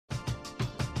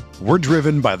We're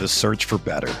driven by the search for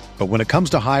better. But when it comes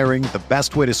to hiring, the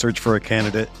best way to search for a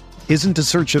candidate isn't to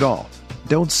search at all.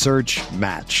 Don't search,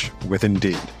 match with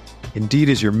Indeed. Indeed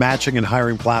is your matching and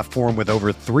hiring platform with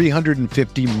over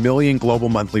 350 million global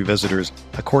monthly visitors,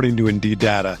 according to Indeed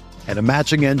data, and a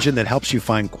matching engine that helps you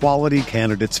find quality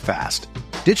candidates fast.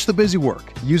 Ditch the busy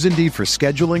work. Use Indeed for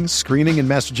scheduling, screening, and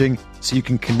messaging so you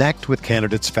can connect with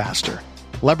candidates faster.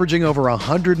 Leveraging over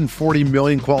 140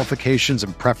 million qualifications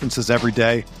and preferences every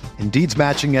day, Indeed's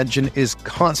matching engine is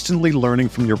constantly learning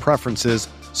from your preferences,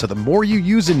 so the more you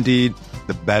use Indeed,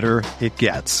 the better it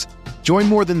gets. Join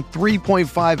more than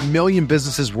 3.5 million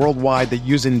businesses worldwide that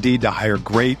use Indeed to hire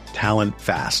great talent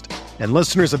fast. And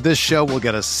listeners of this show will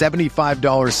get a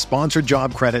 $75 sponsored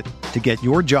job credit to get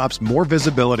your jobs more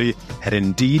visibility at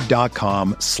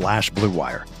Indeed.com/Blue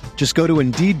Wire. Just go to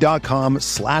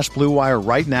Indeed.com/Blue Wire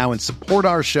right now and support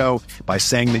our show by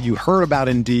saying that you heard about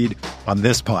Indeed on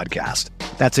this podcast.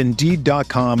 That's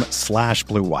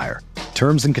Indeed.com/Blue Wire.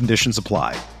 Terms and conditions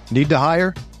apply. Need to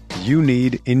hire? You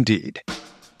need Indeed.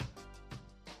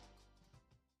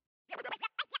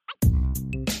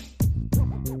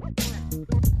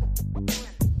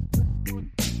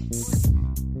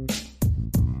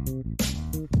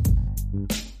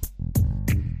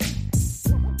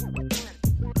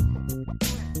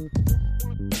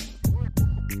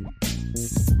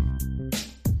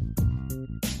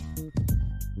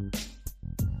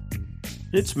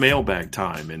 It's mailbag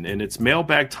time, and it's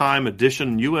mailbag time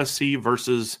edition, USC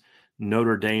versus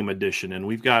Notre Dame edition. And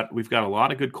we've got a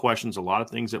lot of good questions, a lot of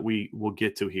things that we will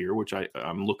get to here, which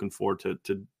I'm looking forward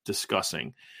to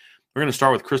discussing. We're going to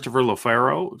start with Christopher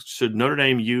LaFaro. Should Notre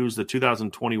Dame use the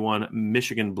 2021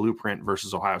 Michigan blueprint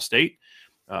versus Ohio State?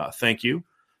 Thank you.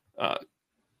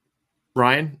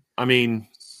 Ryan, I mean,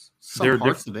 they're a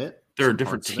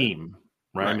different team,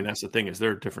 right? I mean, that's the thing, is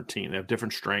they're a different team. They have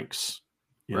different strengths.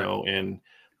 You know, and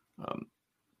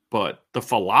but the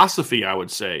philosophy, I would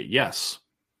say, yes.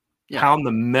 Yeah. Pound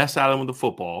the mess out of them with the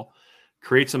football,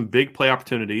 create some big play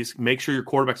opportunities, make sure your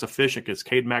quarterback's efficient, because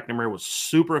Cade McNamara was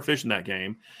super efficient that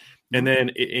game. And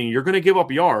then you're going to give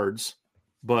up yards,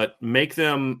 but make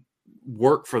them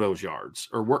work for those yards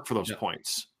or work for those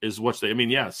points is what they – I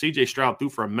mean, C.J. Stroud threw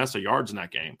for a mess of yards in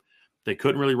that game. They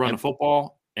couldn't really run the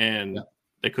football, and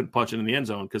they couldn't punch it in the end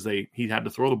zone because he had to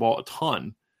throw the ball a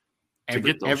ton to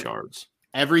get those yards.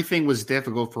 Everything was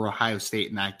difficult for Ohio State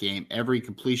in that game. Every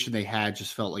completion they had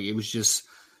just felt like it was just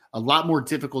a lot more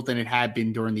difficult than it had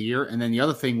been during the year. And then the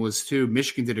other thing was, too,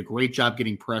 Michigan did a great job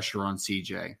getting pressure on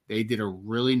CJ. They did a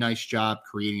really nice job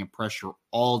creating a pressure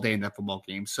all day in that football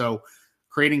game. So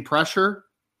creating pressure,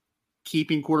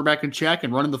 keeping quarterback in check,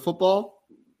 and running the football,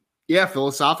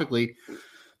 philosophically,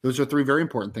 those are three very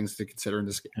important things to consider in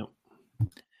this game.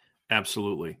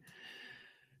 Absolutely.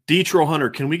 D-Troll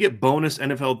Hunter, can we get bonus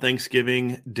NFL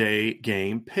Thanksgiving Day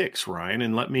game picks, Ryan?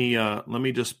 And let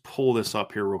me just pull this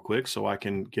up here real quick so I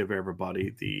can give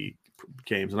everybody the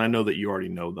games. And I know that you already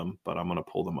know them, but I'm going to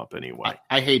pull them up anyway.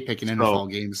 I hate picking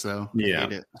NFL games, though. Yeah. I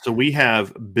hate it. So we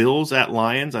have Bills at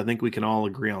Lions. I think we can all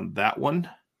agree on that one,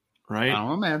 right? I don't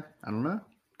know, man. I don't know.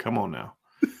 Come on now.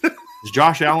 Is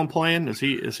Josh Allen playing? Is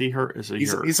he hurt?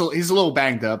 He's a little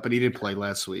banged up, but he did play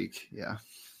last week. Yeah.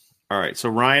 All right, so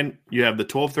Ryan, you have the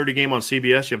 12:30 game on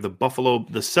CBS. You have the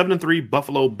 7-3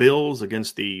 Buffalo Bills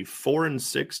against the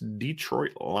 4-6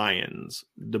 Detroit Lions.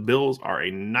 The Bills are a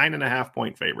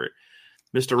 9.5-point favorite.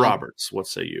 Mr. Roberts, what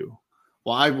say you?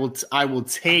 Well, I will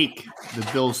take the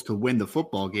Bills to win the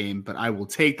football game, but I will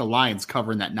take the Lions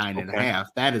covering that 9.5.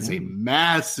 That is a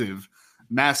massive,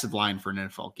 massive line for an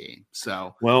NFL game.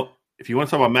 So, well, if you want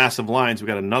to talk about massive lines, we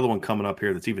got another one coming up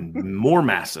here that's even more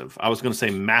massive. I was going to say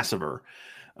massiver.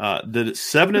 The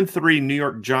 7-3 New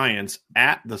York Giants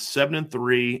at the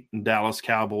 7-3 Dallas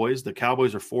Cowboys. The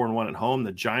Cowboys are 4-1 at home.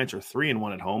 The Giants are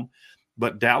 3-1 at home.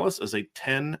 But Dallas is a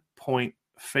 10-point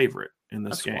favorite in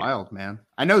this game. That's wild, man.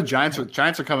 I know Giants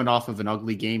are coming off of an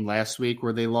ugly game last week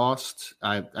where they lost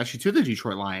actually to the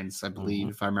Detroit Lions, I believe,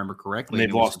 if I remember correctly. And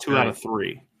they've lost 2 out of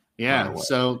 3. Yeah,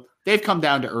 so they've come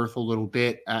down to earth a little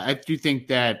bit. I do think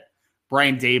that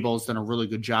Brian Daboll's done a really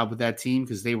good job with that team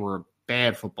because they were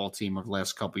bad football team over the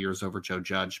last couple of years under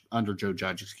Joe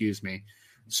Judge, excuse me.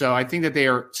 So I think that they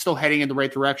are still heading in the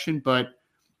right direction, but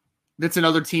that's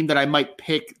another team that I might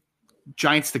pick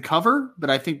Giants to cover, but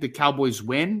I think the Cowboys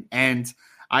win, and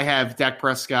I have Dak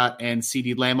Prescott and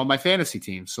CeeDee Lamb on my fantasy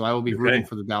team, so I will be rooting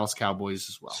for the Dallas Cowboys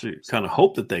as well. So you kind of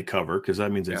hope that they cover because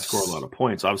that means they score a lot of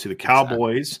points. Obviously, the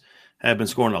Cowboys have been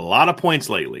scoring a lot of points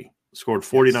lately. Scored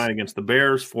 49 against the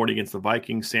Bears, 40 against the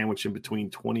Vikings, sandwiched in between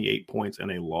 28 points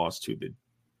and a loss to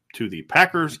the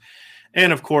Packers.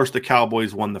 And, of course, the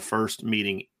Cowboys won the first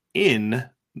meeting in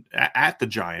at the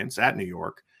Giants, at New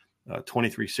York,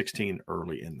 23-16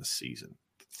 early in the season.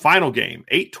 Final game,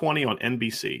 8:20 on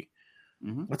NBC.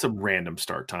 Mm-hmm. That's a random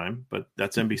start time, but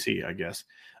that's NBC, I guess.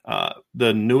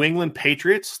 The New England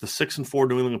Patriots, the 6-4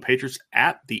 New England Patriots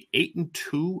at the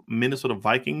 8-2 Minnesota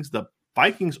Vikings. The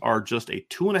Vikings are just a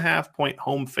 2.5-point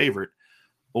home favorite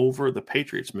over the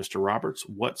Patriots. Mr. Roberts,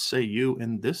 what say you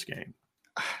in this game?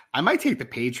 I might take the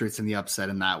Patriots in the upset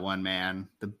in that one, man.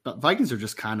 The Vikings are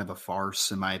just kind of a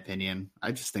farce, in my opinion.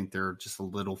 I just think they're just a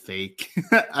little fake.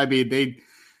 I mean,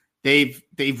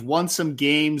 they've won some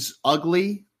games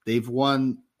ugly. They've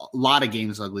won a lot of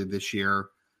games ugly this year,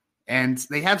 and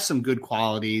they have some good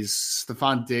qualities.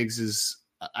 Justin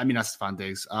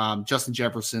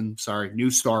Jefferson, new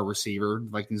star receiver. The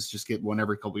Vikings just get one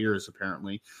every couple years,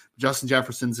 apparently. Justin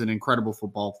Jefferson's an incredible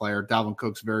football player. Dalvin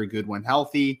Cook's very good when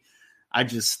healthy. I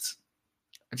just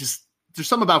there's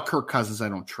something about Kirk Cousins I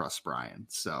don't trust, Brian.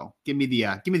 So give me the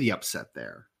upset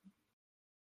there.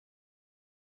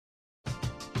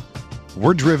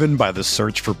 We're driven by the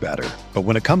search for better. But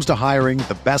when it comes to hiring,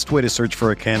 the best way to search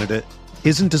for a candidate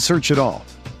isn't to search at all.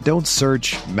 Don't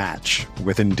search, match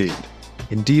with Indeed.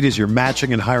 Indeed is your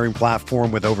matching and hiring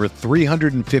platform with over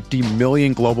 350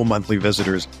 million global monthly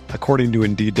visitors, according to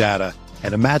Indeed data,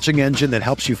 and a matching engine that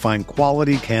helps you find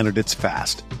quality candidates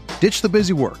fast. Ditch the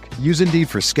busy work. Use Indeed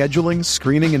for scheduling,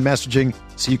 screening, and messaging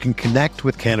so you can connect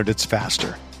with candidates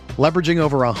faster. Leveraging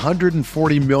over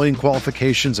 140 million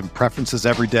qualifications and preferences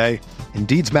every day,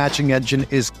 Indeed's matching engine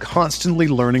is constantly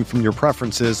learning from your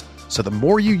preferences, so the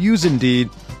more you use Indeed,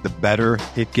 the better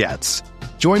it gets.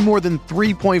 Join more than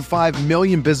 3.5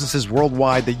 million businesses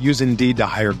worldwide that use Indeed to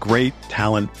hire great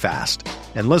talent fast.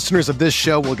 And listeners of this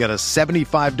show will get a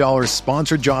 $75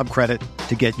 sponsored job credit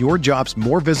to get your jobs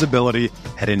more visibility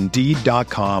at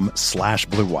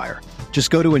Indeed.com/Blue Wire. Just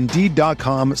go to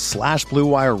Indeed.com/Blue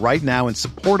Wire right now and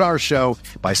support our show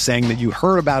by saying that you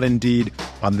heard about Indeed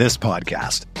on this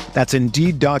podcast. That's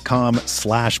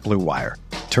Indeed.com/Blue Wire.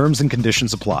 Terms and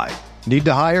conditions apply. Need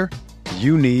to hire?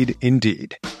 You need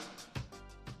Indeed.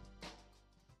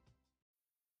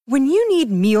 When you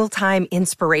need mealtime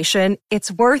inspiration, it's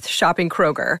worth shopping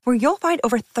Kroger, where you'll find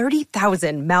over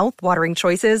 30,000 mouth-watering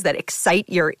choices that excite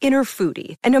your inner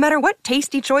foodie. And no matter what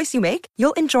tasty choice you make,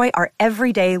 you'll enjoy our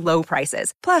everyday low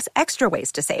prices, plus extra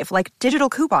ways to save, like digital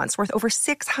coupons worth over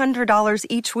 $600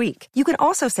 each week. You can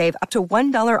also save up to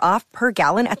 $1 off per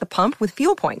gallon at the pump with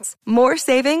fuel points. More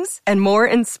savings and more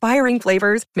inspiring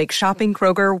flavors make shopping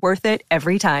Kroger worth it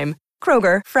every time.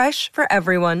 Kroger, fresh for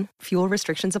everyone. Fuel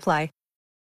restrictions apply.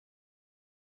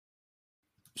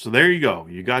 So there you go.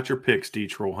 You got your picks,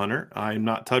 D-Troll Hunter. I'm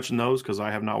not touching those because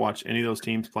I have not watched any of those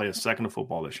teams play a second of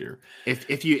football this year.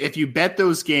 If you bet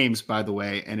those games, by the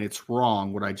way, and it's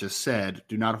wrong what I just said,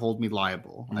 do not hold me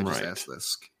liable. I just asked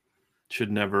this. Should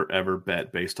never, ever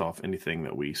bet based off anything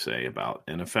that we say about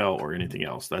NFL or anything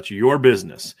else. That's your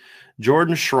business.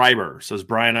 Jordan Schreiber says,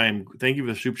 Brian, thank you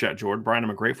for the super chat, Jordan. Brian,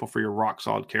 I'm grateful for your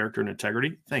rock-solid character and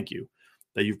integrity. Thank you.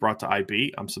 That you've brought to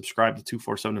IB. I'm subscribed to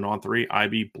 247 and On3.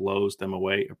 IB blows them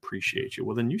away. Appreciate you.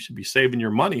 Well, then you should be saving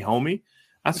your money, homie.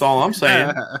 That's all I'm saying.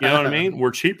 You know what I mean?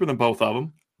 We're cheaper than both of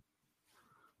them.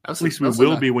 At least we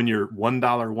will be when your $1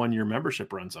 1-year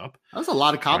membership runs up. That was a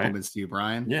lot of compliments to you,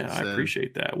 Brian. Yeah, I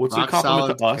appreciate that. What's a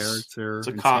compliment to us? It's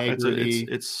a compliment.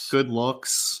 It's good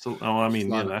looks.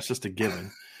 That's just a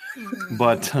given.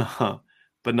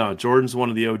 But no, Jordan's one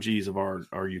of the OGs of our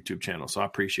YouTube channel. So I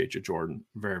appreciate you, Jordan,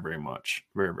 very, very much.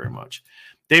 Very, very much.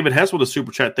 David Hess with a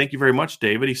super chat. Thank you very much,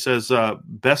 David. He says,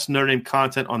 best Notre Dame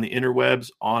content on the interwebs.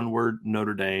 Onward,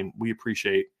 Notre Dame. We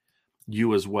appreciate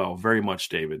you as well. Very much,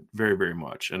 David. Very, very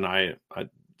much. And I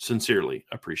sincerely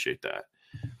appreciate that.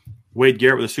 Wade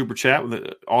Garrett with a super chat.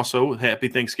 Also, happy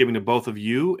Thanksgiving to both of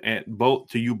you and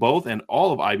both and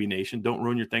all of IB Nation. Don't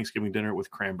ruin your Thanksgiving dinner with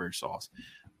cranberry sauce.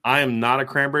 I am not a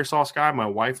cranberry sauce guy. My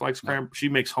wife likes cranberry. She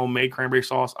makes homemade cranberry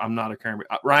sauce. I'm not a cranberry.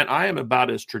 Ryan, I am about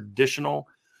as traditional.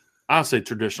 I'll say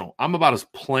traditional. I'm about as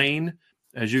plain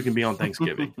as you can be on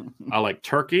Thanksgiving. I like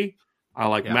turkey. I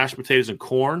like mashed potatoes and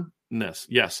corn.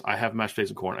 Yes, I have mashed potatoes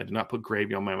and corn. I do not put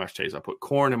gravy on my mashed potatoes. I put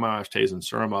corn in my mashed potatoes and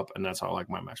stir them up, and that's how I like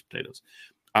my mashed potatoes.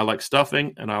 I like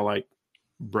stuffing, and I like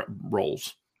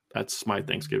rolls. That's my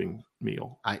Thanksgiving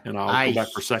meal. I'll go back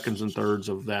for seconds and thirds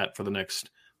of that for the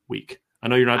next week. I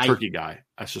know you're not a turkey guy.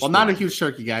 That's just not a huge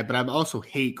turkey guy, but I also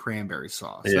hate cranberry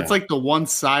sauce. Yeah. That's like the one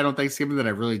side on Thanksgiving that I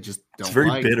really just don't like. It's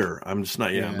very bitter. I'm just not.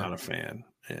 I'm not a fan.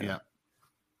 Yeah.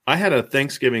 I had a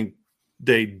Thanksgiving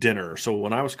Day dinner. So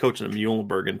when I was coaching at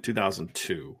Muhlenberg in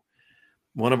 2002,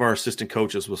 one of our assistant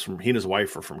coaches he and his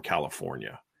wife are from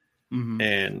California. Mm-hmm.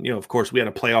 And, of course, we had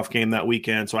a playoff game that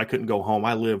weekend, so I couldn't go home.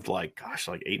 I lived like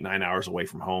 8-9 hours away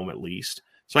from home at least.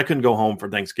 So I couldn't go home for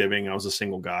Thanksgiving. I was a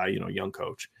single guy, young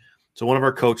coach. So one of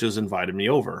our coaches invited me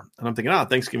over. And I'm thinking,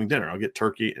 Thanksgiving dinner, I'll get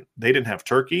turkey. They didn't have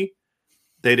turkey.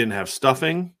 They didn't have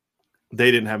stuffing.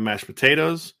 They didn't have mashed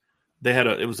potatoes. They had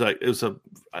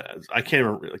I can't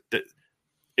remember.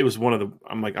 It was one of the,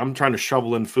 I'm trying to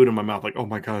shovel in food in my mouth. Like, oh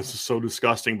my God, this is so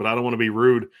disgusting, but I don't want to be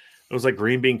rude. It was like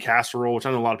green bean casserole, which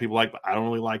I know a lot of people like, but I don't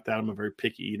really like that. I'm a very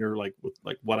picky eater, with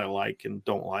what I like and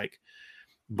don't like.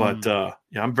 But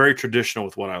I'm very traditional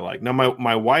with what I like. Now,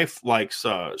 my wife likes,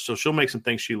 so she'll make some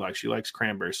things she likes. She likes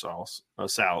cranberry sauce,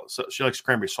 salad. So she likes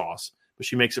cranberry sauce, but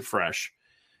she makes it fresh.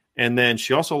 And then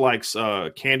she also likes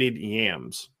candied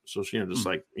yams. So she, just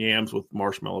like yams with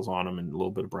marshmallows on them and a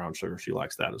little bit of brown sugar. She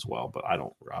likes that as well. But I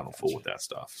don't fool with that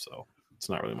stuff. So it's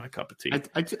not really my cup of tea.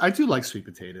 I do like sweet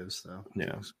potatoes, though.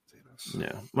 Yeah.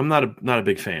 Yeah. I'm not a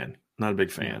big fan. Not a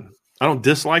big fan. I don't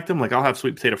dislike them. Like, I'll have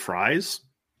sweet potato fries.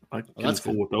 I can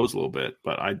fool with those a little bit.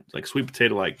 But I like sweet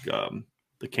potato,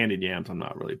 the candied yams, I'm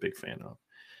not really a big fan of.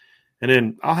 And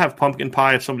then I'll have pumpkin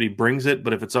pie if somebody brings it,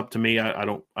 but if it's up to me, I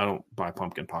don't buy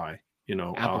pumpkin pie.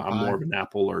 I'm more of an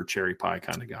apple or cherry pie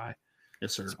kind of guy.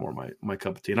 Yes, sir. It's more my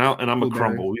cup of tea. And I'm a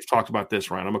crumble. We've talked about this,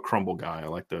 Ryan. I'm a crumble guy. I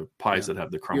like the pies that have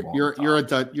the crumble. You're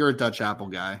a Dutch apple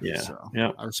guy. Yeah. So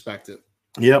yeah. I respect it.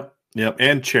 Yep.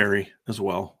 And cherry as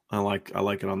well. I like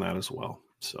it on that as well.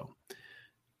 So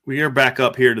we are back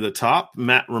up here to the top.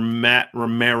 Matt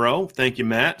Romero. Thank you,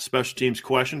 Matt. Special teams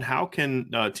question. How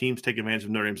can teams take advantage of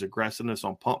Notre Dame's aggressiveness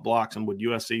on punt blocks, and would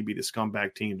USC be the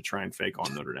scumbag team to try and fake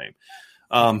on Notre Dame?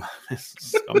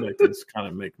 This kind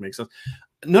of makes sense.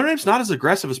 Notre Dame's not as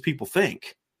aggressive as people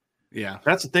think. Yeah.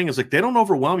 That's the thing, is they don't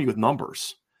overwhelm you with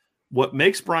numbers. What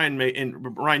makes Brian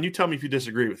and Ryan, you tell me if you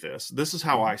disagree with this. This is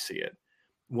how I see it.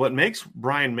 What makes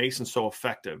Brian Mason so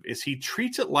effective is he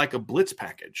treats it like a blitz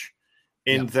package.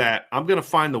 In that I'm going to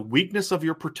find the weakness of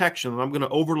your protection and I'm going to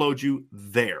overload you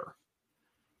there.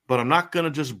 But I'm not going to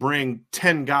just bring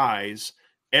 10 guys,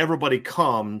 everybody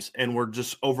comes, and we're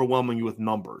just overwhelming you with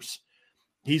numbers.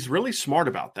 He's really smart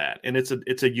about that. And it's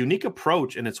a unique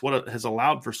approach, and it's what has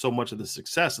allowed for so much of the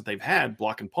success that they've had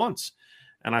blocking punts.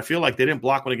 And I feel like they didn't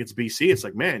block when against BC. It's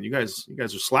like, man, you guys are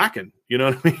slacking. You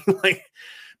know what I mean?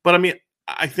 But I mean,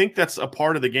 I think that's a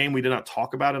part of the game we did not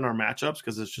talk about in our matchups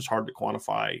because it's just hard to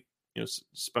quantify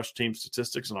special team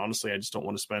statistics. And honestly, I just don't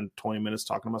want to spend 20 minutes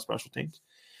talking about special teams.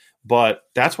 But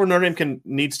that's where Notre Dame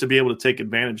needs to be able to take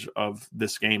advantage of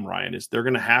this game, Ryan, is they're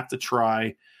going to have to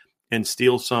try and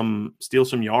steal some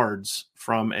yards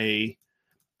from a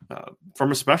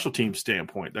special team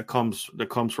standpoint that comes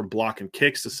from blocking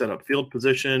kicks to set up field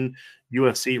position.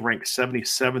 USC ranks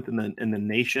 77th in the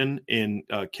nation in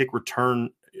kick return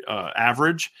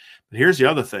average. But here's the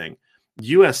other thing.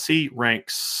 USC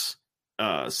ranks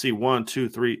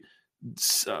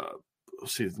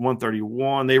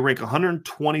 131. They rank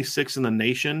 126 in the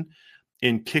nation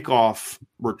in kickoff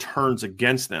returns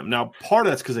against them. Now, part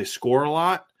of that's because they score a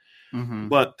lot,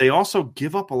 but they also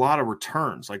give up a lot of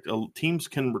returns. Like teams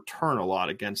can return a lot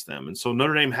against them. And so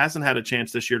Notre Dame hasn't had a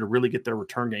chance this year to really get their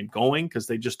return game going because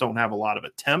they just don't have a lot of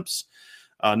attempts.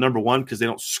 Number one, because they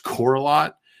don't score a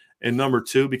lot. And number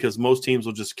two, because most teams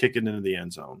will just kick it into the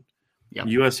end zone. Yep.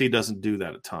 USC doesn't do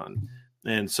that a ton.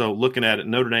 And so looking at it,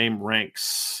 Notre Dame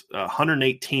ranks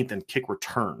 118th in kick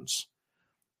returns.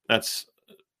 That's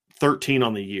 13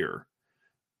 on the year.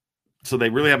 So they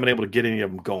really haven't been able to get any of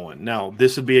them going. Now,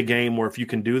 this would be a game where if you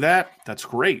can do that, that's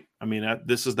great. I mean,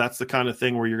 that's the kind of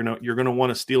thing where you're gonna want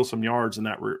to steal some yards in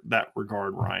that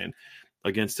regard, Ryan,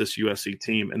 against this USC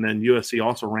team. And then USC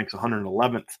also ranks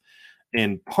 111th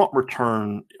in punt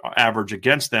return average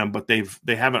against them, but they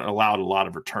haven't allowed a lot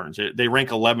of returns. They rank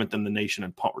 11th in the nation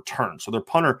in punt return. So their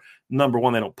punter, number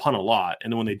one, they don't punt a lot.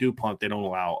 And then when they do punt, they don't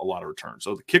allow a lot of returns.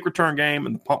 So the kick return game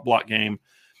and the punt block game,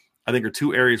 I think, are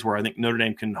two areas where I think Notre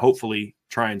Dame can hopefully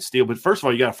try and steal. But first of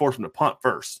all, you got to force them to punt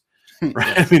first.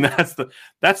 Right? I mean,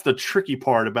 that's the tricky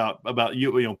part about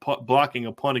blocking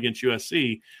a punt against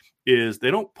USC is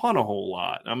they don't punt a whole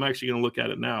lot. I'm actually going to look at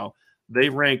it now. They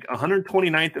rank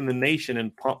 129th in the nation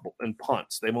in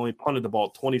punts. They've only punted the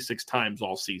ball 26 times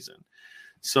all season.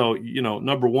 So,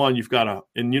 number one, you've got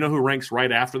and you know who ranks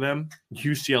right after them?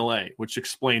 UCLA, which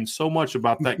explains so much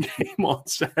about that game on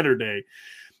Saturday.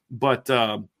 But,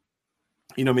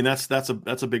 that's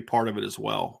a big part of it as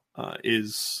well,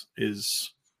 is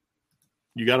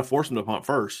you got to force them to punt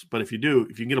first. But if you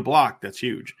can get a block, that's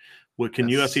huge. Can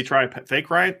USC try fake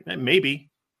right?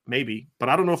 Maybe, but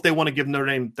I don't know if they want to give Notre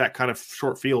Dame that kind of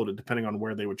short field, depending on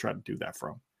where they would try to do that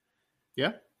from.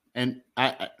 Yeah, and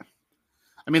I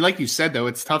I mean, like you said, though,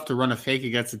 it's tough to run a fake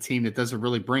against a team that doesn't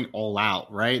really bring all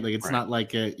out, right? Like, it's not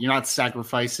like you're not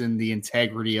sacrificing the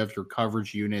integrity of your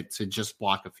coverage unit to just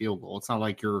block a field goal. It's not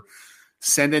like you're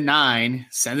sending 9,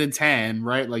 sending 10,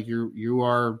 right? Like you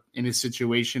are in a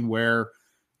situation where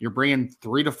you're bringing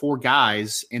 3 to 4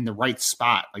 guys in the right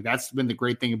spot. Like, that's been the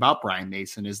great thing about Brian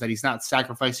Mason, is that he's not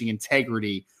sacrificing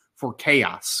integrity for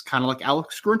chaos, kind of like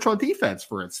Alex Grinch on defense,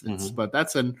 for instance. Mm-hmm. But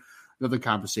that's another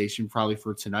conversation probably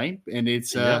for tonight. And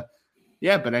it's, but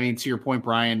I mean, to your point,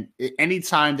 Brian,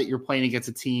 anytime that you're playing against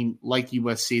a team like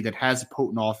USC that has a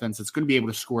potent offense that's going to be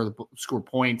able to score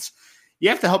points, you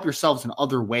have to help yourselves in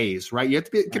other ways, right? You have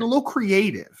to get a little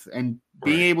creative, and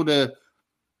being able to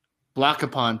block a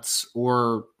punt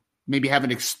or maybe have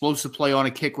an explosive play on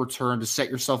a kick return to set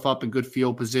yourself up in good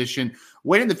field position.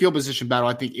 Winning the field position battle,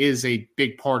 I think, is a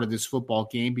big part of this football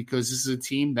game, because this is a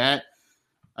team that,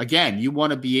 again, you want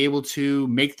to be able to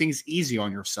make things easy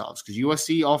on yourselves, because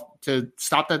USC, to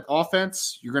stop that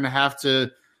offense, you're going to have to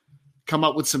come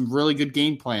up with some really good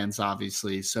game plans,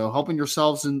 obviously. So helping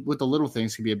yourselves with the little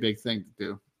things can be a big thing to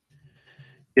do.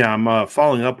 Yeah, I'm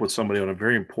following up with somebody on a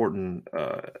very important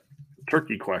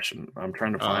turkey question. I'm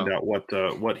trying to find out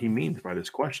what he means by this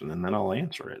question, and then I'll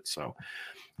answer it. So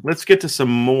let's get to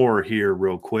some more here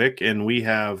real quick. And we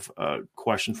have a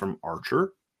question from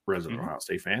Archer, resident Ohio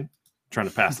State fan, trying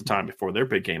to pass the time before their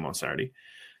big game on Saturday.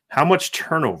 How much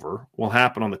turnover will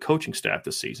happen on the coaching staff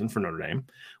this season for Notre Dame?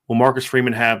 Will Marcus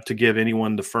Freeman have to give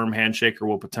anyone the firm handshake, or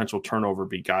will potential turnover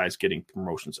be guys getting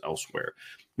promotions elsewhere?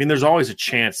 I mean, there's always a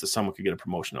chance that someone could get a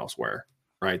promotion elsewhere,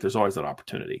 right? There's always that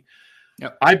opportunity.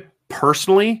 Yep. I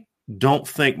personally don't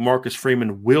think Marcus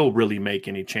Freeman will really make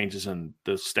any changes in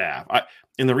the staff.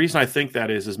 And the reason I think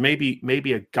that is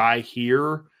maybe a guy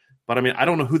here, but I mean, I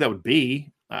don't know who that would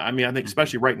be. I mean, I think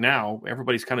especially right now,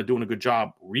 everybody's kind of doing a good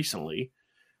job recently.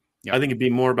 Yep. I think it'd be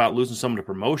more about losing someone to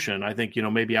promotion. I think,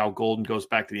 maybe Al Golden goes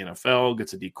back to the NFL,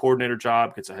 gets a D coordinator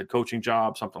job, gets a head coaching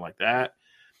job, something like that.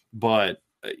 But,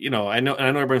 I know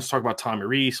everyone's talking about Tommy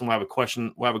Rees, and we'll have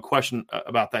a question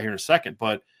about that here in a second.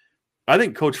 But I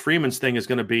think Coach Freeman's thing is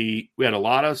going to be, we had a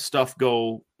lot of stuff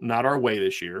go not our way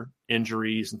this year,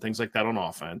 injuries and things like that on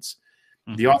offense.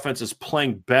 Mm-hmm. The offense is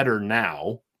playing better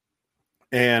now,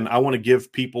 and I want to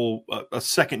give people a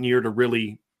second year to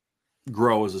really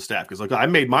grow as a staff, because I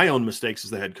made my own mistakes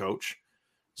as the head coach.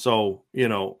 So,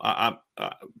 I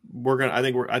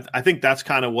think that's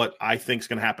kind of what I think is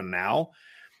going to happen now.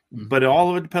 But all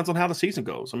of it depends on how the season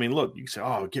goes. I mean, look, you say,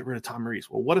 get rid of Tom Rees.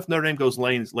 Well, what if Notre Dame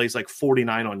lays like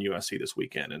 49 on USC this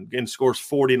weekend and scores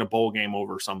 40 in a bowl game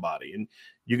over somebody? And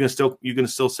you gonna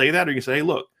still say that, or you can say, hey,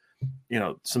 look,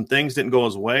 some things didn't go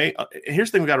his way. Here's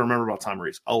the thing we got to remember about Tom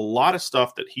Rees: a lot of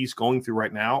stuff that he's going through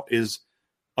right now is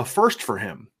a first for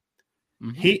him.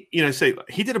 Mm-hmm.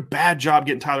 He did a bad job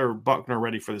getting Tyler Buchner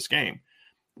ready for this game,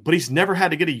 but he's never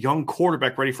had to get a young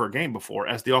quarterback ready for a game before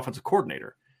as the offensive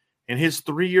coordinator. In his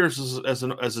 3 years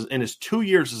in his 2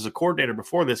 years as a coordinator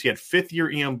before this, he had 5th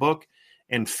year Ian Book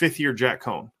and 5th year Jack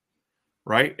Cohn,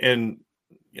 right? And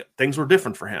things were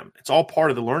different for him. It's all part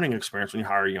of the learning experience when you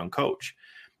hire a young coach.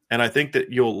 And I think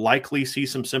that you'll likely see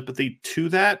some sympathy to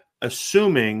that,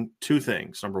 assuming 2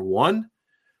 things. Number 1,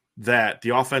 that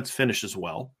the offense finishes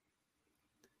well.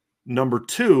 Number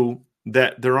 2,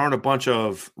 that there aren't a bunch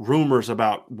of rumors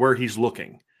about where he's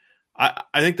looking. I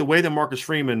think the way that Marcus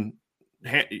Freeman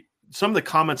some of the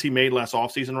comments he made last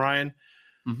offseason, Ryan,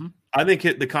 I think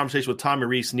the conversation with Tommy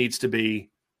Rees needs to be,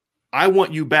 I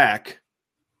want you back,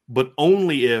 but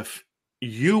only if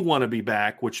you want to be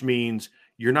back, which means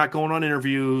you're not going on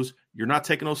interviews, you're not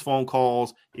taking those phone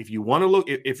calls. If you want to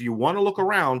look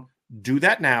around, do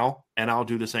that now, and I'll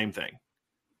do the same thing.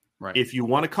 Right. If you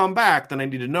want to come back, then I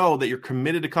need to know that you're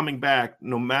committed to coming back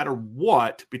no matter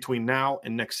what between now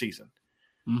and next season.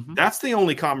 Mm-hmm. That's the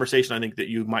only conversation I think that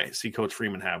you might see Coach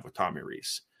Freeman have with Tommy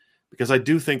Rees, because I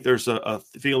do think there's a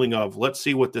feeling of, let's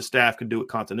see what this staff can do with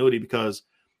continuity, because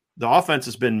the offense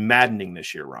has been maddening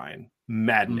this year, Ryan,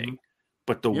 maddening. Mm-hmm.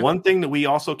 But the one thing that we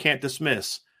also can't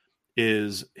dismiss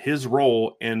is his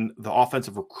role in the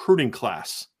offensive recruiting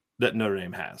class that Notre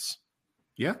Dame has.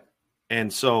 Yeah.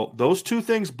 And so those 2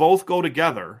 things both go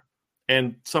together,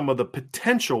 and some of the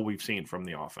potential we've seen from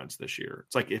the offense this year.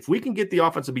 It's like, if we can get the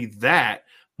offense to be that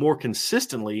more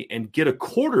consistently and get a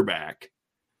quarterback,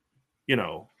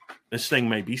 this thing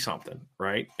may be something,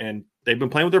 right? And they've been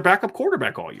playing with their backup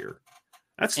quarterback all year.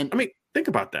 Think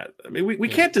about that. I mean, we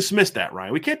can't dismiss that,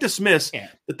 Ryan. We can't dismiss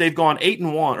that they've gone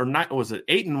 8-1 or 9. Was it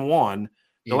 8-1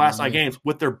 the last 9 games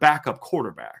with their backup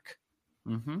quarterback?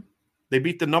 Mm-hmm. They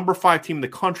beat the number 5 team in the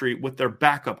country with their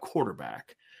backup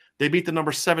quarterback. They beat the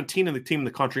number 17 in the team in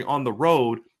the country on the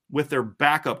road with their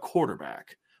backup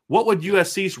quarterback. What would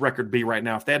USC's record be right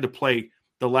now if they had to play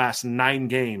the last 9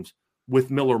 games with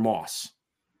Miller Moss?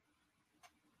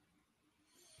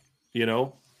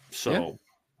 So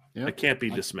it can't be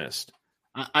dismissed.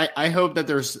 I hope that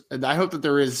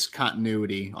there is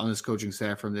continuity on this coaching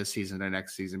staff from this season to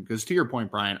next season, because to your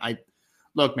point, Brian,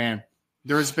 look, man,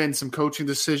 there has been some coaching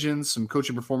decisions, some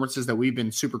coaching performances that we've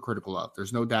been super critical of.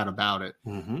 There's no doubt about it.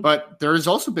 Mm-hmm. But there has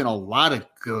also been a lot of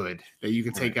good that you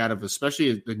can take out of,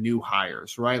 especially the new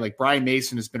hires, right? Like Brian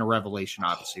Mason has been a revelation,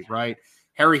 obviously, right?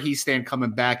 Harry Hiestand coming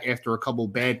back after a couple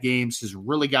bad games has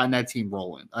really gotten that team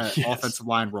rolling, offensive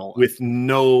line rolling. With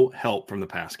no help from the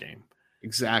pass game.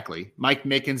 Exactly. Mike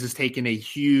Mickens has taken a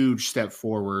huge step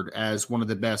forward as one of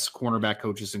the best cornerback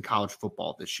coaches in college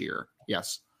football this year.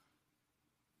 Yes.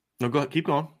 No, go ahead. Keep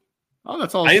going. Oh,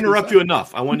 that's all. I interrupt you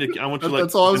enough. I want you.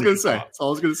 That's all I was going to say. That's all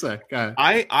I was going to say. Go ahead.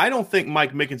 I don't think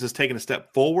Mike Mickens has taken a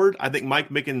step forward. I think Mike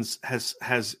Mickens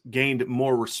has gained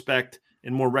more respect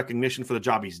and more recognition for the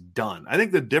job he's done. I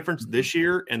think the difference this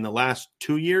year and the last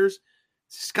 2 years,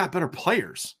 he's got better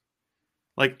players.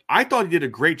 Like, I thought he did a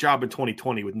great job in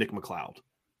 2020 with Nick McLeod.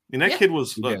 And that kid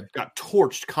got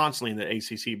torched constantly in the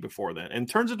ACC before then, and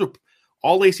turns into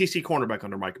all ACC cornerback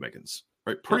under Mike Mickens.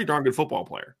 Right, pretty darn good football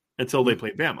player until they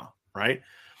played Bama. Right,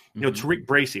 Tariq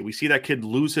Bracy. We see that kid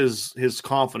lose his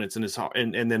confidence in his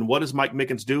and then what does Mike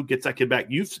Mickens do? Gets that kid back.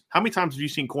 How many times have you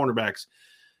seen cornerbacks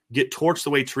get torched the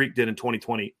way Tariq did in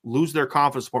 2020, lose their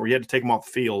confidence point where you had to take them off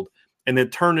the field, and then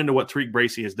turn into what Tariq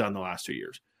Bracy has done the last 2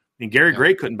 years? And Gary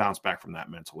Gray couldn't bounce back from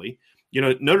that mentally.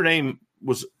 Notre Dame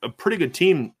was a pretty good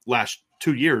team last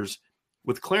 2 years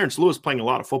with Clarence Lewis playing a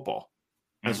lot of football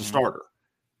as a starter.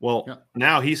 Well,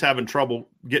 now he's having trouble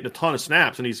getting a ton of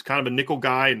snaps, and he's kind of a nickel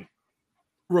guy and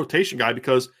rotation guy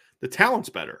because the talent's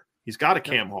better. He's got a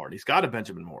Cam Hart. He's got a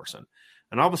Benjamin Morrison.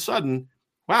 And all of a sudden,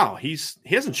 wow, he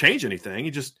hasn't changed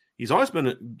anything. He's always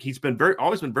been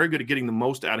very good at getting the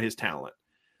most out of his talent,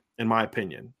 in my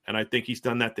opinion. And I think he's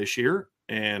done that this year.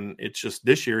 And it's just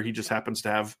this year he just happens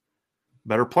to have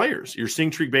better players. You're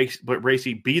seeing Tariq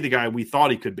Bracy be the guy we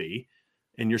thought he could be,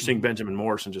 and you're seeing Benjamin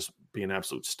Morrison just be an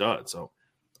absolute stud. So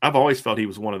I've always felt he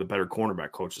was one of the better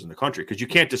cornerback coaches in the country, because you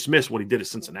can't dismiss what he did at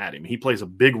Cincinnati. I mean, he plays a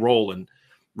big role in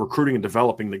recruiting and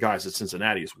developing the guys at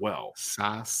Cincinnati as well.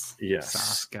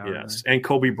 Yes. And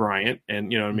Kobe Bryant,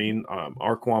 and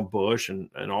Arquon Bush and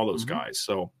all those guys.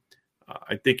 So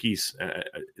I think he's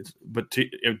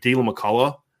Dylan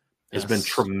McCullough has been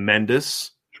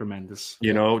tremendous.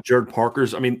 Jared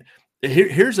Parker's. I mean,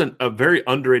 here's a very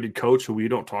underrated coach who we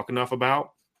don't talk enough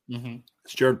about.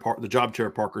 It's the job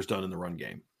Jared Parker's done in the run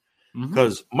game.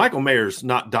 Because Michael Mayer's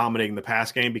not dominating the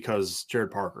pass game because Jared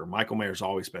Parker. Michael Mayer's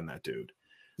always been that dude.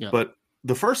 Yeah. But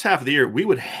the first half of the year, we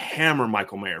would hammer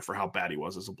Michael Mayer for how bad he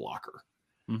was as a blocker.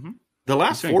 The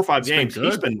last 4 or 5 games,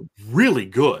 he's been really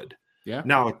good. Yeah.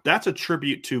 Now, that's a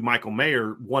tribute to Michael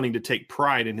Mayer wanting to take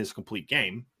pride in his complete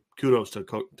game. Kudos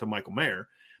to Michael Mayer.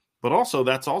 But also,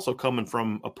 that's also coming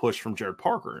from a push from Jared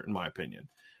Parker, in my opinion.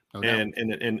 Okay.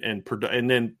 And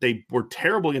then they were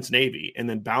terrible against Navy and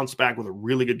then bounced back with a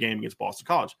really good game against Boston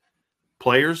College.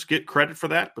 Players get credit for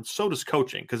that, but so does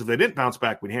coaching, because if they didn't bounce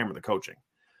back, we'd hammer the coaching.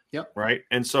 Yep. Right.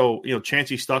 And so,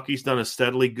 Chancey Stuckey's done I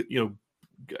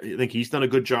think he's done a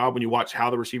good job when you watch how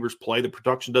the receivers play. The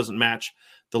production doesn't match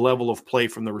the level of play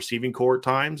from the receiving corps at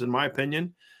times, in my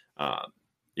opinion.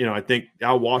 I think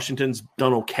Al Washington's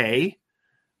done okay.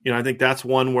 I think that's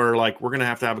one where we're going to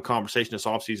have a conversation this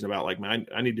offseason about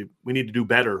we need to do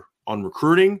better on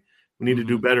recruiting. We need to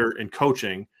do better in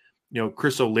coaching.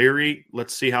 Chris O'Leary,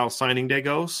 let's see how signing day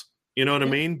goes. You know what I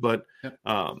mean? But,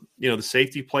 the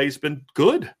safety play has been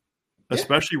good,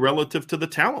 especially relative to the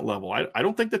talent level. I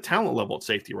don't think the talent level at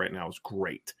safety right now is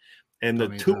great. And the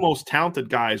two most talented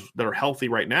guys that are healthy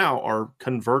right now are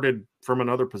converted from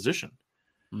another position.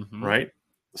 Right.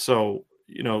 So,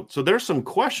 so there's some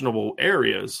questionable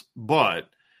areas, but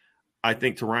I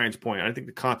think to Ryan's point, I think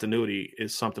the continuity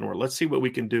is something where let's see what we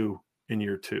can do in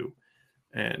year 2.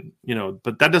 And,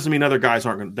 but that doesn't mean other guys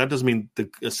that doesn't mean the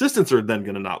assistants are then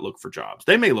going to not look for jobs.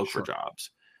 They may look for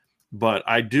jobs, but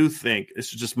I do think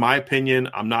this is just my opinion.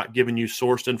 I'm not giving you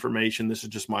sourced information. This is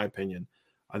just my opinion.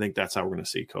 I think that's how we're going to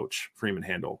see Coach Freeman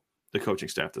handle the coaching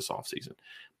staff this offseason.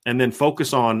 And then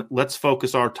let's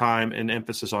focus our time and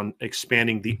emphasis on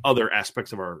expanding the other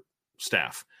aspects of our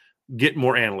staff, get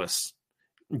more analysts,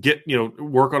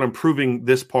 work on improving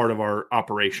this part of our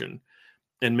operation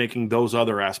and making those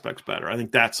other aspects better. I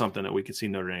think that's something that we could see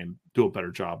Notre Dame do a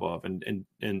better job of and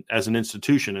as an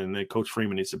institution, and then Coach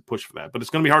Freeman needs to push for that. But it's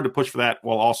going to be hard to push for that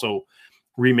while also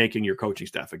remaking your coaching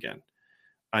staff again.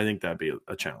 I think that'd be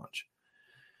a challenge.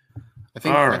 I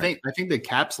think the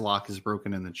caps lock is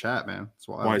broken in the chat, man. That's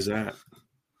why. Why is that?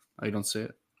 Oh, you don't see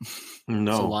it?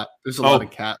 No. There's a lot of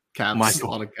caps. Michael.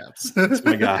 A lot of caps. That's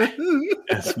my guy.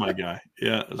 That's my guy.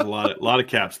 Yeah, there's a lot of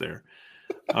caps there.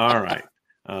 All right.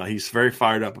 He's very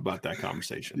fired up about that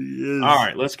conversation. All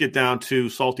right, let's get down to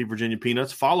Salty Virginia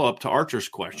Peanuts. Follow up to Archer's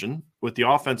question. With the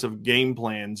offensive game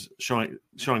plans showing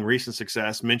recent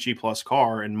success, Minchie plus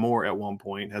Carr and more at one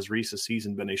point, has Reese's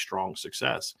season been a strong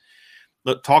success?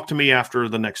 Talk to me after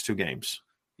the next two games.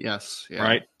 Yes. Yeah.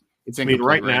 Right? It's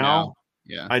right now,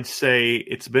 yeah, I'd say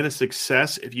it's been a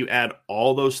success if you add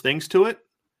all those things to it.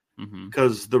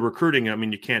 Because the recruiting,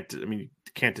 you can't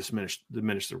diminish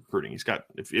the recruiting. He's got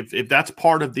if that's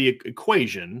part of the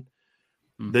equation,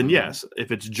 then yes.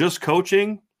 If it's just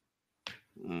coaching,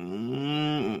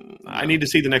 I need to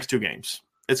see the next two games.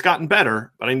 It's gotten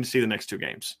better, but I need to see the next two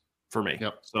games for me.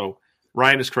 Yep. So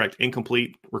Ryan is correct.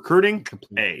 Incomplete recruiting.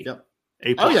 A. Yep.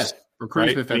 A plus. Oh yeah,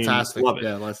 recruiting's been fantastic. Love it.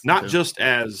 Yeah, not just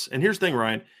as. And here's the thing,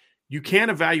 Ryan. You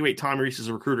can't evaluate Tom Rees as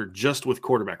a recruiter just with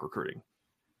quarterback recruiting.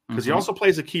 Because he also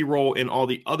plays a key role in all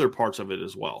the other parts of it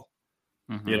as well,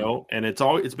 and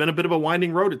it's been a bit of a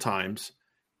winding road at times,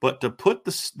 but to put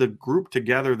the group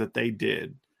together that they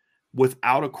did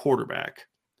without a quarterback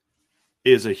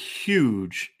is a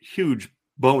huge, huge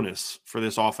bonus for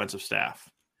this offensive staff.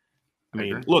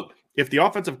 Look, if the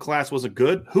offensive class wasn't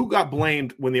good, who got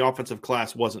blamed when the offensive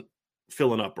class wasn't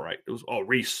filling up right? It was,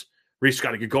 Rees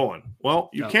got to get going. Well,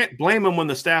 you can't blame him when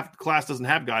the class doesn't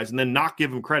have guys and then not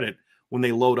give him credit when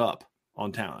they load up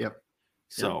on talent. Yep.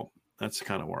 So that's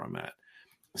kind of where I'm at.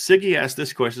 Siggy asked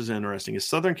this question is interesting. Is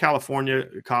Southern California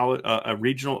college a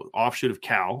regional offshoot of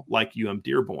Cal like UM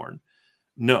Dearborn?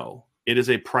 No, it is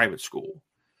a private school.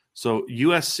 So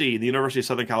USC, the University of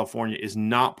Southern California, is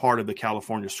not part of the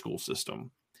California school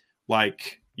system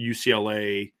like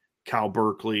UCLA, Cal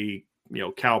Berkeley,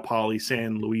 Cal Poly,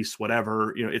 San Luis,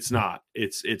 whatever. It's not.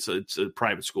 It's a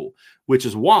private school, which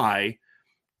is why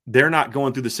they're not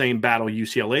going through the same battle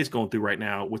UCLA is going through right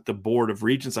now with the Board of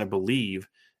Regents, I believe,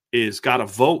 is got a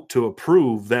vote to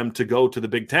approve them to go to the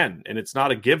Big Ten. And it's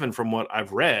not a given from what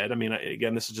I've read.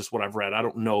 Again, this is just what I've read. I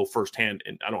don't know firsthand,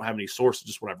 and I don't have any sources,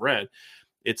 just what I've read.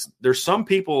 There's some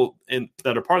people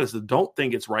that are part of this that don't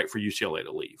think it's right for UCLA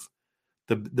to leave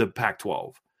the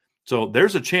Pac-12. So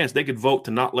there's a chance they could vote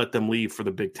to not let them leave for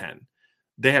the Big Ten.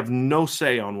 They have no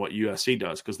say on what USC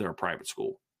does because they're a private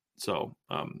school. So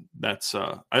that's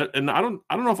I don't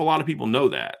know if a lot of people know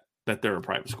that they're a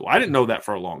private school. I didn't know that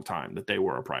for a long time that they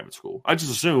were a private school. I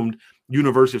just assumed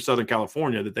University of Southern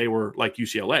California that they were like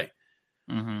UCLA,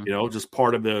 just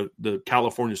part of the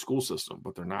California school system,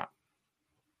 but they're not.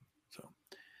 So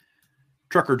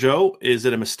Trucker Joe, is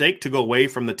it a mistake to go away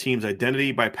from the team's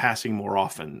identity by passing more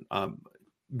often?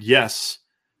 Yes,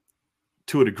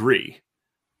 to a degree,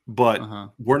 but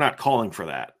we're not calling for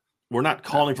that. We're not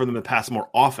calling for them to pass more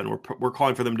often. We're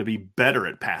calling for them to be better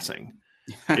at passing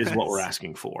is what we're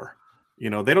asking for. They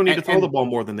don't need to throw the ball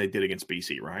more than they did against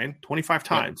BC, Ryan. 25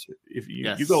 times. If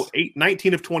you go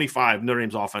 19 of 25, Notre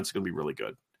Dame's offense is going to be really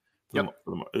good. You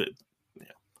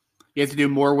have to do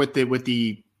more with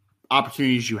the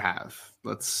opportunities you have.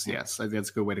 I think that's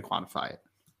a good way to quantify it.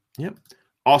 Yep.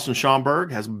 Austin Schomburg,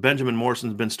 has Benjamin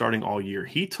Morrison been starting all year?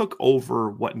 He took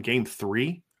over in game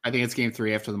 3? I think it's game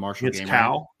 3 after the Marshall game. It's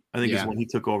Cal. Right? I think it's when he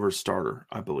took over as starter,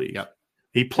 I believe. Yep.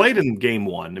 He played in game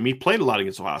 1. He played a lot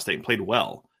against Ohio State and played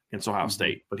well against Ohio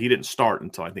State, but he didn't start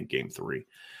until I think game 3.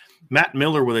 Matt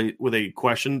Miller with a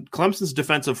question. Clemson's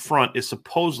defensive front is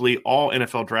supposedly all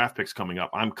NFL draft picks coming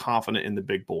up. I'm confident in the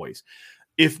big boys.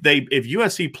 If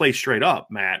USC plays straight up,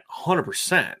 Matt,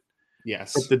 100%.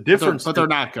 Yes. But the difference, but they're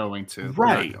not going to.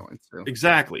 Right.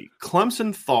 Exactly.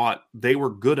 Clemson thought they were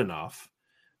good enough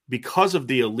because of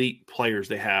the elite players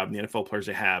they have, and the NFL players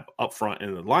they have up front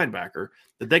and the linebacker,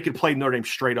 that they could play Notre Dame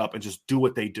straight up and just do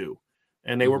what they do.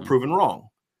 And they were proven wrong.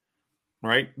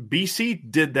 Right? BC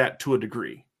did that to a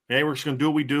degree. Hey, we're just going to do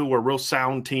what we do. We're a real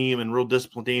sound team and real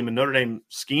disciplined team. And Notre Dame,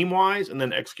 scheme-wise and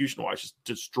then execution-wise, just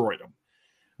destroyed them.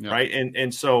 Yep. Right?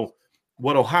 And so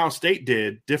what Ohio State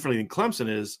did differently than Clemson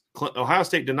is Ohio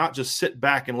State did not just sit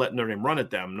back and let Notre Dame run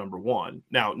at them, number one.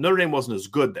 Now, Notre Dame wasn't as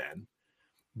good then,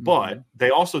 but they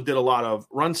also did a lot of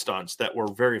run stunts that were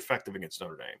very effective against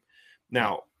Notre Dame.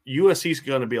 Now, USC is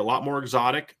going to be a lot more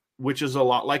exotic, which is a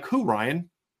lot like who, Ryan?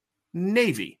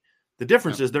 Navy. The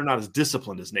difference is they're not as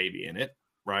disciplined as Navy in it,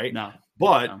 right? No.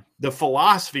 But the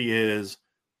philosophy is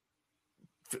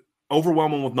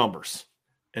overwhelming with numbers,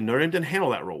 and Notre Dame didn't handle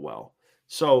that real well.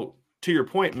 So, to your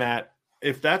point, Matt,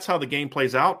 if that's how the game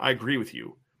plays out, I agree with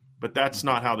you. But that's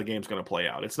not how the game's going to play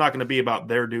out. It's not going to be about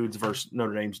their dudes versus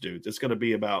Notre Dame's dudes. It's going to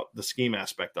be about the scheme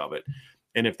aspect of it.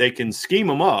 And if they can scheme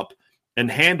them up and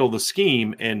handle the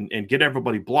scheme and get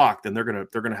everybody blocked, then they're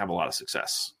gonna have a lot of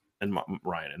success. And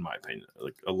Ryan, in my opinion,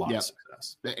 like a lot of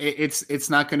success. It's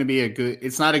not going to be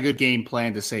it's not a good game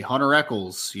plan to say Hunter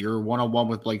Echols, you're 1-on-1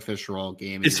 with Blake Fisher all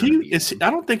game. Is he?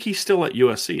 I don't think he's still at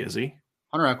USC. Is he?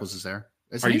 Hunter Echols is there.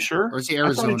 Are you sure? Or is he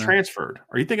Arizona? I thought he transferred.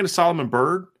 Are you thinking of Solomon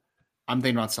Byrd? I'm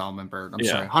thinking about Solomon Byrd. I'm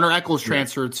sorry. Hunter Echols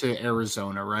transferred to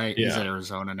Arizona, right? Yeah. He's at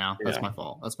Arizona now. That's my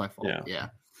fault. Yeah.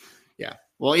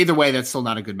 Well, either way, that's still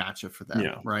not a good matchup for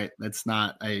them, right? That's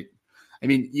not I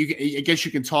mean, I guess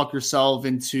you can talk yourself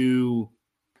into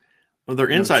they're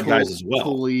inside guys as well.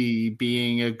 Fully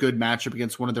being a good matchup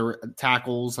against one of their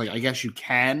tackles. Like, I guess you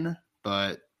can,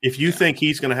 but if you think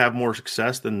he's going to have more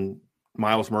success than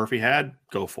Myles Murphy had,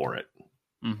 go for it.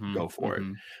 Go for it.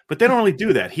 But they don't really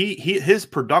do that. His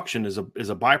production is a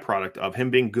byproduct of him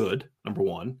being good, number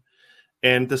one,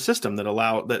 and the system that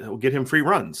will get him free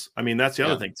runs. I mean, that's the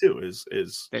other thing too. Is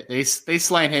they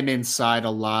slant him inside a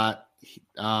lot.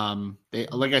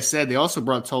 Like I said, they also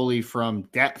brought Toley from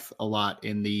depth a lot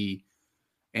in the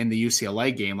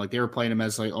UCLA game. Like, they were playing him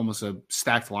as like almost a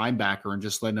stacked linebacker and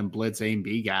just letting him blitz A and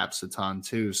B gaps a ton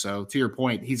too. So to your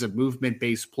point, he's a movement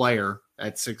based player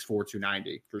at 6'4",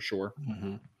 290 for sure.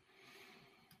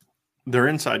 They're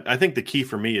inside. I think the key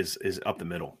for me is up the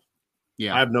middle.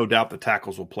 Yeah, I have no doubt the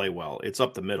tackles will play well. It's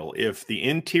up the middle. If the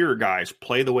interior guys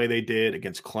play the way they did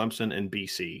against Clemson and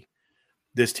BC,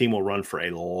 this team will run for a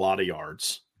lot of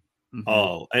yards.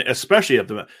 Especially up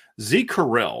the middle. Zeke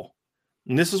Correll,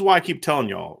 and this is why I keep telling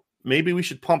y'all, maybe we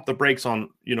should pump the brakes on,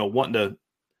 wanting to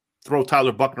throw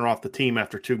Tyler Buckner off the team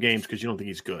after 2 games because you don't think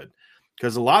he's good.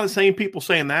 Because a lot of the same people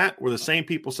saying that were the same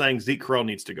people saying Zeke Correll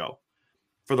needs to go.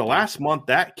 For the last month,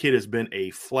 that kid has been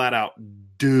a flat-out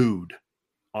dude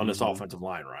on this offensive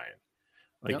line, Ryan.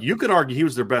 Like, you could argue he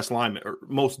was their best lineman or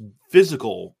most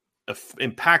physical,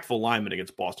 impactful lineman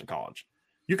against Boston College.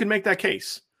 You can make that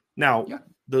case. Now,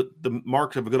 the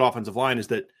mark of a good offensive line is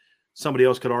that somebody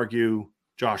else could argue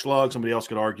Josh Lugg, somebody else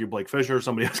could argue Blake Fisher,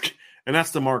 and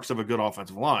that's the marks of a good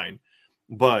offensive line.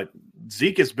 But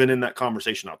Zeke has been in that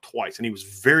conversation now twice, and he was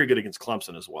very good against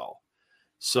Clemson as well.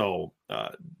 So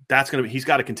he's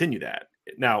got to continue that.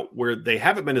 Now, where they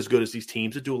haven't been as good as these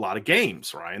teams that do a lot of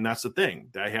games, Ryan, that's the thing.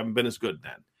 They haven't been as good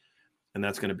then. And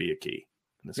that's going to be a key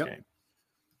in this game.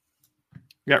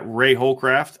 You got Ray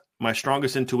Holcraft. My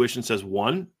strongest intuition says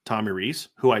 1, Tommy Rees,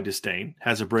 who I disdain,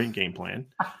 has a brilliant game plan.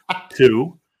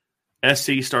 2,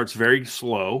 SC starts very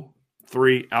slow.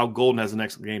 3, Al Golden has an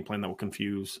excellent game plan that will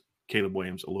confuse Caleb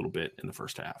Williams a little bit in the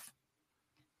first half.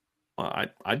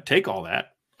 I'd take all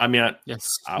that. I mean,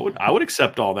 I would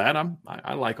accept all that.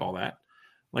 I like all that.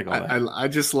 I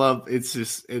just love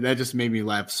that just made me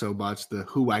laugh so much. The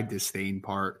who I disdain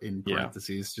part in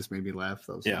parentheses just made me laugh.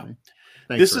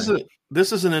 This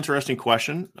is an interesting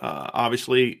question.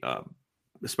 Obviously,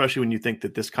 especially when you think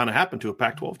that this kind of happened to a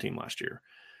Pac-12 team last year.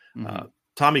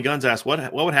 Tommy Guns asked,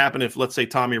 what would happen if, let's say,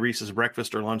 Tommy Rees's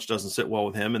breakfast or lunch doesn't sit well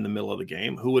with him in the middle of the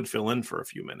game? Who would fill in for a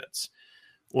few minutes?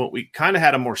 Well, we kind of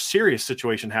had a more serious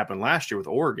situation happen last year with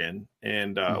Oregon,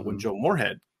 and when Joe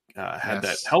Moorhead had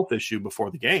that health issue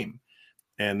before the game,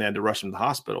 and they had to rush him to the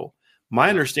hospital. My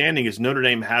understanding is Notre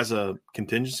Dame has a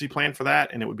contingency plan for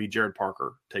that, and it would be Jared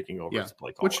Parker taking over as the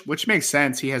play caller. Which makes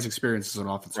sense. He has experience as an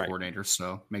offensive coordinator,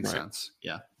 so makes sense.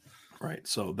 Yeah. Right.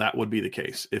 So that would be the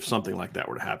case if something like that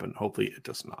were to happen. Hopefully it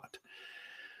does not.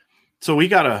 So we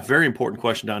got a very important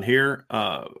question down here,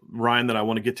 Ryan, that I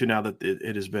want to get to now that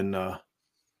it has been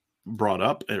brought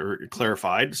up or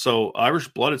clarified. So Irish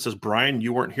Blooded says, Brian,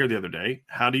 you weren't here the other day.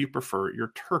 How do you prefer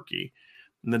your turkey?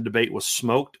 And the debate was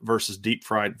smoked versus deep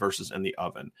fried versus in the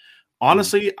oven.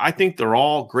 Honestly, I think they're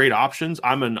all great options.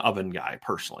 I'm an oven guy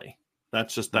personally.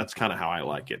 That's kind of how I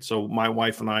like it. So my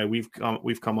wife and I, we've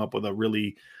come up with a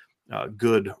really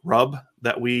good rub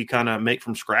that we kind of make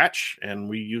from scratch, and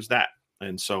we use that.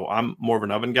 And so I'm more of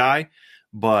an oven guy,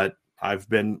 but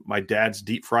my dad's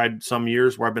deep fried some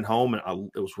years where I've been home,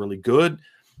 and it was really good.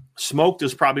 Smoked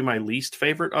is probably my least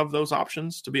favorite of those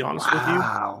options, to be honest with you.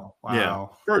 Wow. Yeah.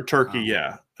 Or turkey.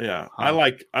 Wow. Yeah. Huh. I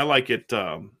like it.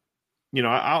 I'll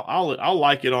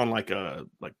like it on like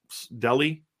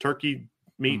deli turkey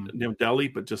meat, deli,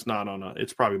 but just not on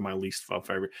it's probably my least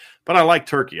favorite, but I like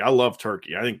turkey. I love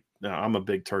turkey. I think I'm a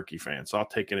big turkey fan, so I'll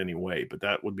take it anyway, but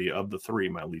that would be of the 3,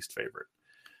 my least favorite.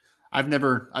 I've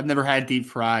never had deep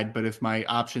fried, but if my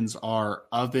options are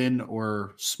oven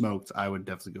or smoked, I would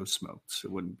definitely go smoked.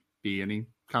 It wouldn't be any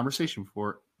conversation for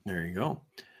it. There you go.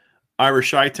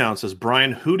 Irish Chi-Town says,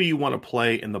 Brian, who do you want to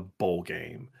play in the bowl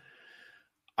game?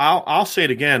 I'll say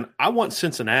it again. I want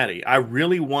Cincinnati. I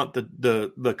really want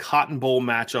the Cotton Bowl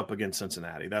matchup against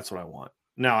Cincinnati. That's what I want.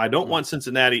 Now, I don't want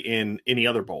Cincinnati in any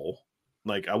other bowl.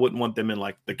 Like, I wouldn't want them in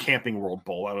like the Camping World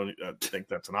Bowl. I think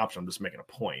that's an option. I'm just making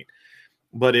a point.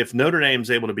 But if Notre Dame's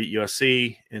able to beat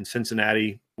USC and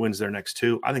Cincinnati wins their next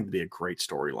two, I think it'd be a great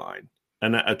storyline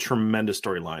and a tremendous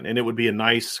storyline. And it would be a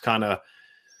nice kind of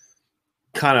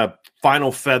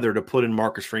final feather to put in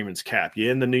Marcus Freeman's cap. You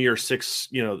end the New Year's Six,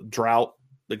 drought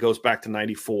that goes back to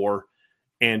 94,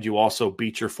 and you also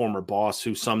beat your former boss,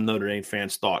 who some Notre Dame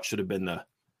fans thought should have been the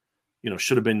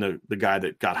guy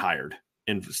that got hired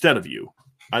instead of you.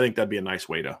 I think that'd be a nice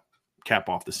way to cap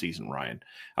off the season, Ryan.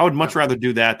 I would much rather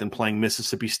do that than playing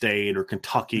Mississippi State or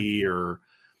Kentucky or,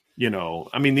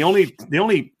 the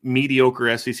only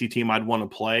mediocre SEC team I'd want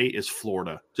to play is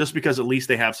Florida, just because at least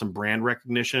they have some brand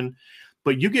recognition.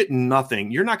 But you get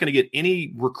nothing. You're not going to get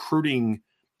any recruiting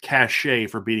cachet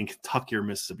for beating Kentucky or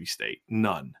Mississippi State.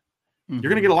 None. You're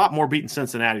going to get a lot more beating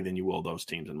Cincinnati than you will those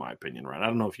teams, in my opinion, right? I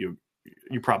don't know if you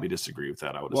probably disagree with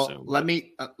that, I would assume. Let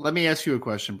me ask you a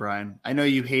question, Brian. I know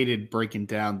you hated breaking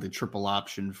down the triple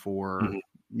option for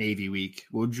Navy Week.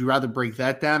 Would you rather break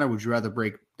that down, or would you rather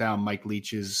break down Mike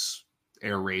Leach's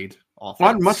air raid offense? Well,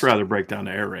 I'd much rather break down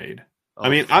the air raid. I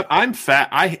mean,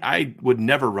 I would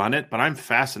never run it, but I'm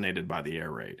fascinated by the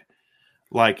air raid.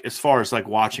 Like, as far as like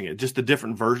watching it, just the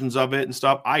different versions of it and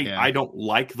stuff. I don't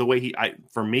like the way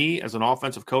for me as an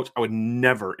offensive coach, I would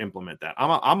never implement that.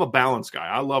 I'm a balanced guy.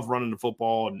 I love running the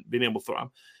football and being able to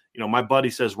throw. My buddy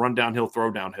says run downhill, throw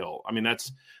downhill. I mean,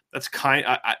 that's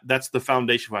the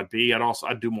foundation of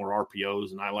I'd do more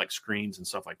RPOs, and I like screens and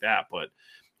stuff like that. But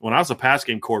when I was a pass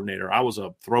game coordinator, I'm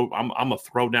a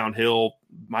throw downhill.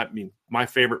 My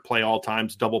favorite play all time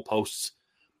is double posts.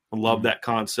 I love that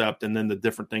concept, and then the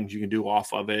different things you can do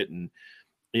off of it, and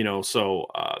so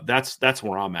that's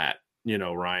where I'm at,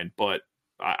 Ryan. But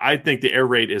I think the air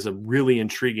raid is a really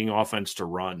intriguing offense to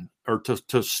run or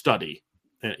to study,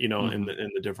 in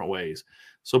the different ways.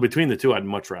 So between the two, I'd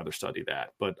much rather study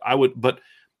that. But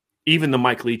even the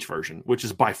Mike Leach version, which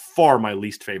is by far my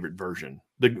least favorite version,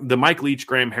 the Mike Leach,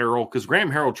 Graham Harrell, because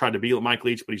Graham Harrell tried to be like Mike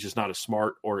Leach, but he's just not as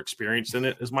smart or experienced in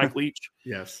it as Mike Leach.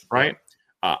 Yes, right.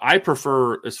 I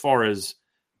prefer, as far as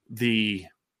the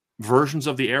versions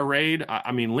of the air raid,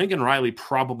 Lincoln Riley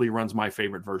probably runs my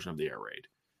favorite version of the air raid,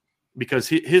 because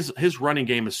his running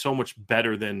game is so much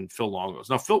better than Phil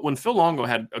Longo's. Now, when Phil Longo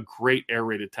had a great air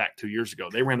raid attack 2 years ago,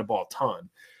 they ran the ball a ton,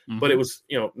 but it was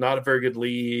not a very good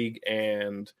league,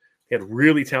 and he had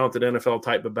really talented NFL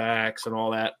type of backs and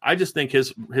all that. I just think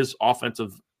his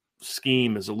offensive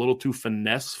scheme is a little too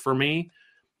finesse for me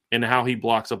in how he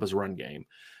blocks up his run game.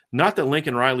 Not that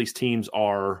Lincoln Riley's teams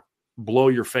are blow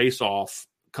your face off,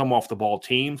 come off the ball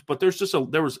teams, but there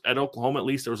was at Oklahoma, at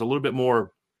least, there was a little bit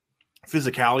more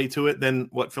physicality to it than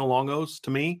what Phil Longo's, to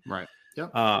me. Right.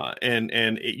 Yep.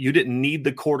 You didn't need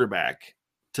the quarterback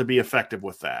to be effective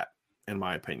with that, in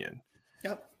my opinion.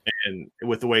 Yep. And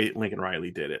with the way Lincoln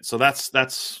Riley did it. So that's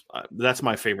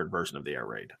my favorite version of the air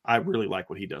raid. I really like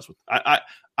what he does with.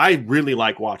 I really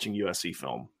like watching USC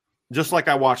film, just like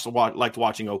I liked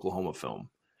watching Oklahoma film.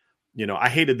 I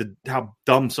hated how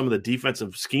dumb some of the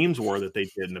defensive schemes were that they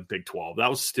did in the Big 12. That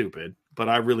was stupid, but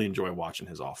I really enjoy watching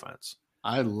his offense.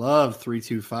 I love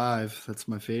 3-2-5. That's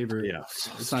my favorite. Yeah,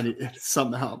 it's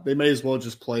somehow they may as well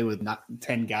just play with not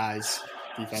 10 guys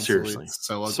defensively. Seriously, it's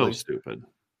so ugly. So stupid.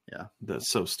 Yeah, that's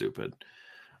so stupid.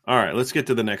 All right, let's get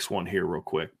to the next one here real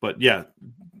quick. But yeah,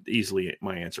 easily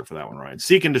my answer for that one, Ryan.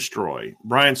 Seek and destroy,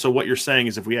 Brian. So what you're saying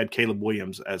is, if we had Caleb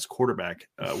Williams as quarterback,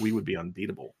 we would be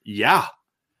unbeatable. Yeah.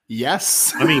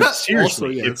 Yes.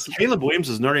 Seriously, yes. If Caleb Williams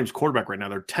is Notre Dame's quarterback right now,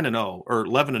 they're 10-0 or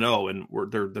 11-0,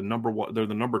 and they're the number one. They're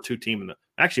the number 2 team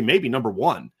actually maybe number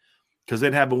 1, because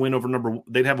they'd have a win over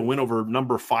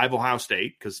number 5 Ohio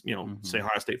State, because say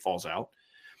Ohio State falls out,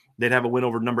 they'd have a win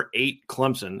over number 8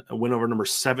 Clemson, a win over number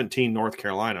 17 North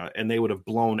Carolina, and they would have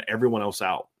blown everyone else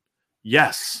out.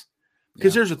 Yes,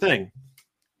 because here's the thing: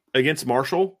 against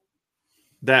Marshall,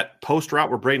 that post route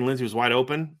where Braden Lindsey was wide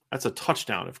open, that's a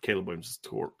touchdown if Caleb Williams is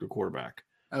the quarterback.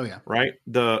 Oh, yeah. Right?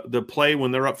 The play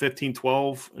when they're up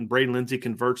 15-12 and Braden Lindsey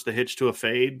converts the hitch to a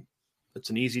fade, that's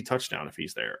an easy touchdown if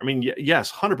he's there.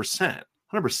 Yes, 100%.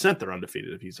 100% they're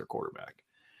undefeated if he's their quarterback.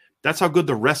 That's how good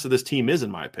the rest of this team is,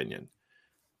 in my opinion.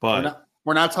 But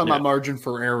we're not talking about margin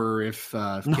for error if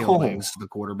Caleb Williams is the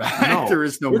quarterback. No. There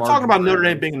is no We're margin talking about for Notre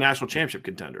error. Dame being a national championship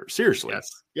contender. Seriously. Yes.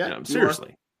 Yeah.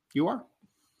 Seriously. You are.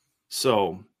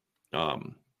 So,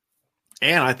 and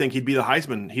I think he'd be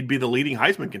the leading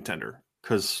Heisman contender,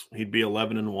 because he'd be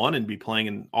 11-1 and be playing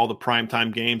in all the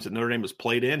primetime games that Notre Dame has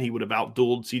played in. He would have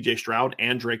outdueled C.J. Stroud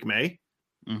and Drake May,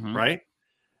 right?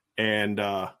 And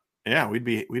we'd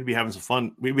be having some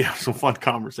fun. We'd be having some fun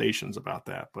conversations about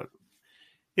that. But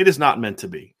It is not meant to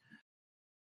be.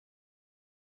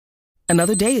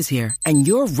 Another day is here, and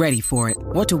you're ready for it.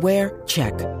 What to wear?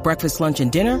 Check. Breakfast, lunch, and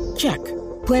dinner? Check.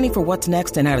 Planning for what's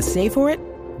next and how to save for it?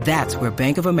 That's where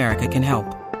Bank of America can help.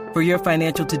 For your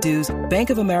financial to-dos, Bank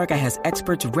of America has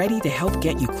experts ready to help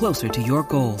get you closer to your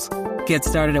goals. Get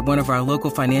started at one of our local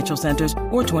financial centers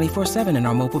or 24/7 in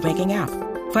our mobile banking app.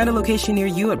 Find a location near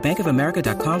you at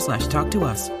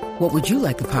bankofamerica.com/talktous. What would you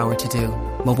like the power to do?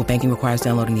 Mobile banking requires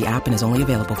downloading the app and is only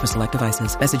available for select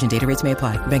devices. Message and data rates may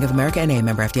apply. Bank of America N.A.,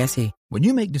 member FDIC. When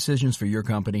you make decisions for your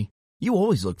company, you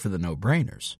always look for the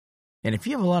no-brainers. And if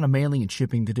you have a lot of mailing and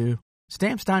shipping to do,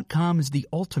 Stamps.com is the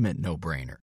ultimate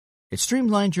no-brainer. It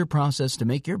streamlines your process to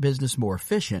make your business more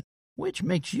efficient, which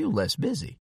makes you less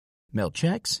busy. Mail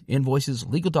checks, invoices,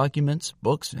 legal documents,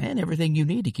 books, and everything you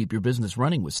need to keep your business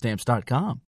running with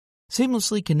Stamps.com.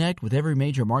 Seamlessly connect with every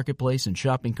major marketplace and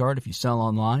shopping cart if you sell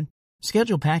online.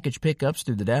 Schedule package pickups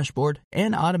through the dashboard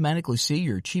and automatically see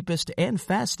your cheapest and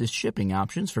fastest shipping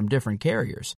options from different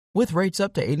carriers, with rates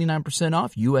up to 89%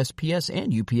 off USPS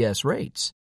and UPS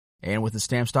rates. And with the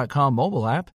Stamps.com mobile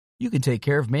app, you can take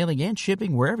care of mailing and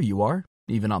shipping wherever you are,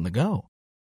 even on the go.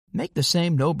 Make the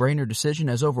same no-brainer decision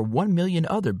as over 1 million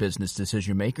other business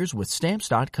decision makers with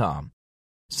Stamps.com.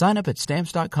 Sign up at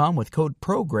Stamps.com with code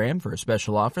PROGRAM for a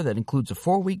special offer that includes a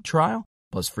 4-week trial,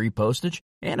 plus free postage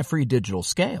and a free digital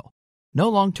scale. No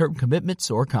long-term commitments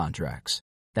or contracts.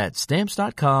 That's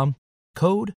Stamps.com,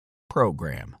 code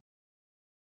PROGRAM.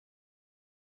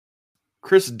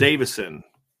 Chris Davison.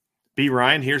 B.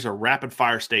 Ryan, here's a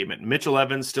rapid-fire statement. Mitchell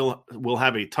Evans still will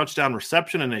have a touchdown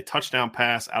reception and a touchdown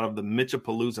pass out of the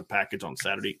Mitchapalooza package on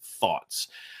Saturday. Thoughts?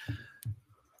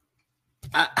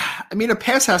 I mean, a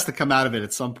pass has to come out of it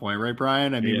at some point, right,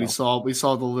 Brian? I mean, Yeah. we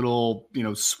saw the little,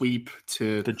 sweep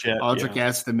to The jet, Audric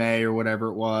Estime or whatever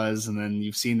it was, and then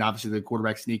you've seen obviously the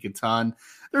quarterback sneak a ton.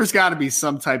 There's got to be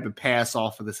some type of pass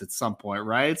off of this at some point,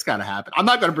 right? It's got to happen. I'm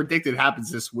not going to predict it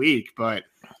happens this week, but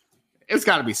it's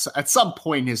got to be at some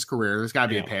point in his career. There's got to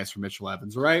be a pass for Mitchell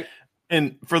Evans, right?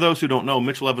 And for those who don't know,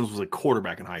 Mitchell Evans was a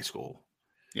quarterback in high school.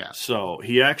 Yeah. So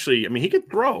he actually, he could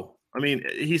throw. I mean,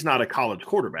 he's not a college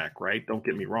quarterback, right? Don't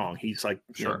get me wrong. He's like,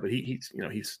 but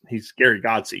he's Gary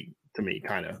Godsey to me,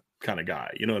 kind of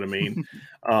guy. You know what I mean?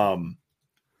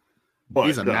 But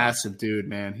he's a massive dude,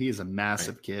 man. He is a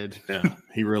massive kid. Yeah,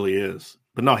 he really is.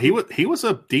 But no, he was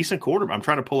a decent quarterback. I'm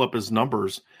trying to pull up his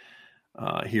numbers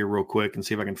here real quick and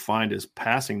see if I can find his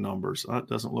passing numbers. It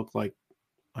doesn't look like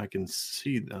I can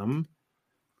see them.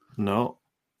 No,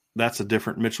 that's a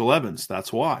different Mitchell Evans.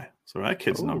 That's why. So that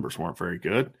kid's numbers weren't very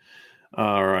good.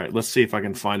 All right, let's see if I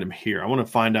can find him here. I want to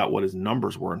find out what his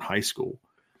numbers were in high school.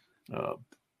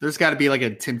 There's got to be like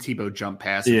a Tim Tebow jump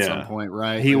pass at some point,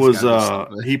 right? He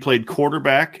he played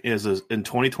quarterback in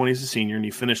 2020 as a senior, and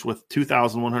he finished with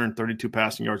 2,132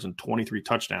 passing yards and 23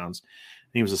 touchdowns.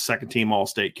 And he was a second-team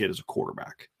All-State kid as a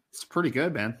quarterback. It's pretty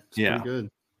good, man. It's pretty good.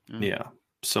 Yeah.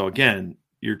 So again,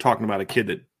 you're talking about a kid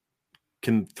that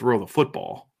can throw the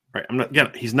football. Right.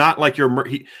 He's not like we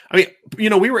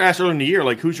were asked earlier in the year,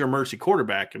 like, who's your emergency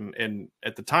quarterback? And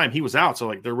at the time he was out. So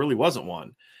like, there really wasn't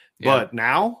one, but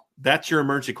now that's your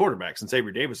emergency quarterback since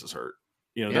Avery Davis is hurt.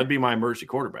 That'd be my emergency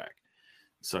quarterback.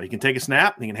 So he can take a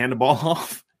snap, he can hand the ball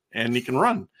off, and he can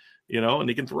run, and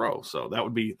he can throw. So that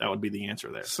would be the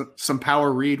answer there. Some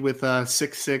power read with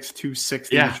 6'6",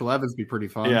 260 Mitchell Evans be pretty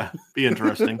fun. Yeah. Be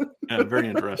interesting. Very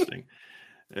interesting.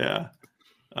 Yeah.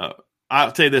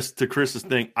 I'll tell you this, to Chris's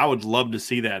thing, I would love to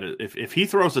see that. If he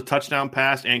throws a touchdown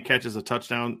pass and catches a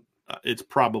touchdown, it's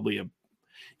probably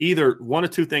either one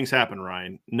of two things happen,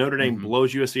 Ryan. Notre Dame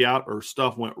blows USC out, or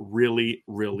stuff went really,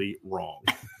 really wrong.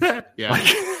 Yeah.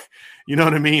 You know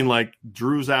what I mean? Like,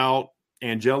 Drew's out,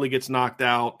 Angeli gets knocked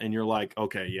out, and you're like,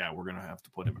 okay, yeah, we're going to have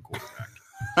to put him at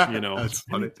quarterback. That's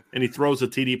funny. And he throws a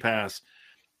TD pass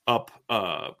up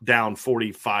down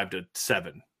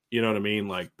 45-7. You know what I mean?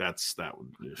 Like, yeah.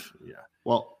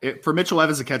 Well, for Mitchell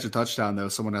Evans to catch a touchdown, though,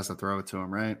 someone has to throw it to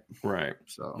him, right? Right.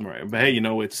 So, right. But hey,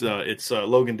 it's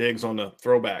Logan Diggs on the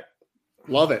throwback.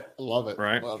 Love it.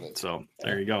 Right. Love it. So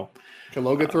there you go. Can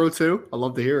Logan throw too? I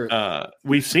love to hear it.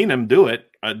 We've seen him do it.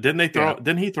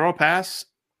 Didn't he throw a pass?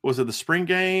 Was it the spring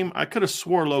game? I could have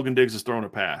swore Logan Diggs has thrown a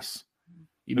pass.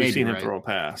 We've seen him throw a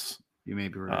pass. You may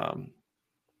be right.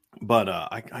 But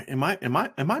am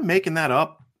I making that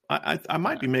up? I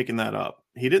might be making that up.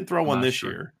 He didn't throw one this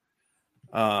year.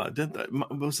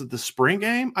 Was it the spring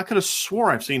game? I could have swore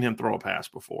I've seen him throw a pass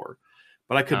before,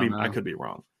 but I could be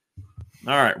wrong.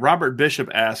 All right. Robert Bishop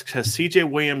asks, has CJ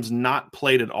Williams not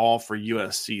played at all for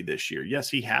USC this year? Yes,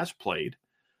 he has played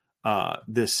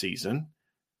this season.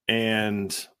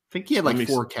 And think he had like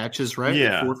 4 catches, right?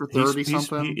 Yeah. 4 for 30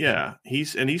 something.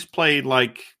 He's played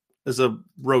like as a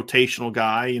rotational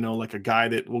guy, like a guy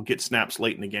that will get snaps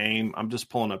late in the game. I'm just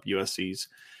pulling up USC's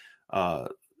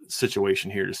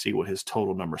situation here to see what his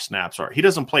total number of snaps are. He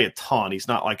doesn't play a ton. He's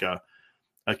not like a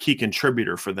key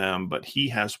contributor for them, but he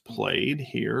has played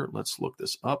here. Let's look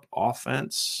this up.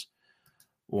 Offense,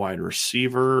 wide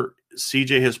receiver.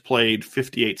 CJ has played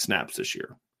 58 snaps this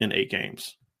year in 8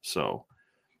 games. So,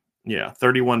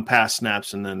 31 pass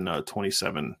snaps and then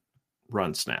 27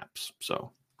 run snaps.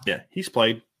 So, he's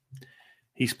played.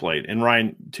 And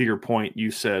Ryan, to your point,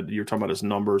 you said you're talking about his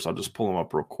numbers. I'll just pull them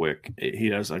up real quick. He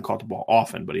hasn't caught the ball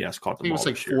often, but he has caught the ball. He was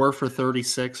like 4 for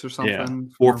 36 or something.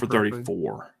 Yeah, 4 for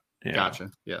 34. Yeah.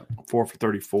 Gotcha. Yeah. 4 for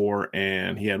 34.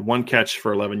 And he had 1 catch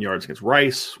for 11 yards against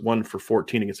Rice, 1 for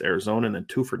 14 against Arizona, and then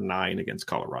 2 for 9 against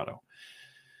Colorado.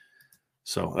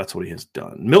 So that's what he has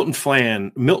done. Milton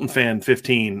Fan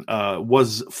 15,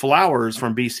 was Flowers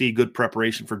from BC good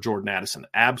preparation for Jordan Addison?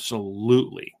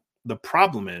 Absolutely. The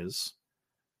problem is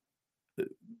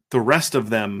the rest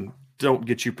of them don't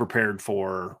get you prepared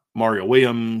for Mario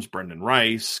Williams, Brendan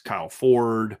Rice, Kyle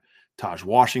Ford, Taj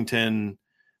Washington.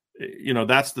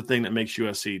 That's the thing that makes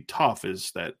USC tough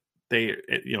is that they,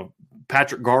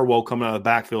 Patrick Garwo coming out of the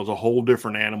backfield is a whole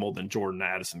different animal than Jordan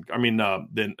Addison. I mean,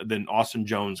 than Austin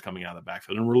Jones coming out of the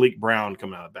backfield and Raleek Brown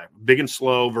coming out of the backfield. Big and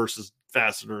slow versus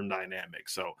faster and dynamic.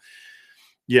 So,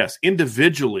 yes,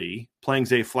 individually playing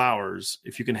Zay Flowers,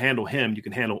 if you can handle him, you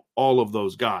can handle all of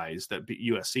those guys that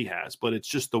USC has. But it's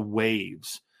just the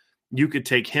waves. You could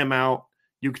take him out.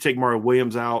 You could take Mario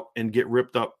Williams out and get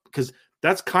ripped up because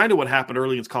that's kind of what happened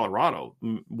early against Colorado.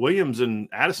 Williams and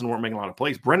Addison weren't making a lot of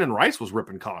plays. Brendan Rice was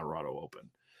ripping Colorado open.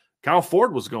 Kyle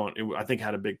Ford was I think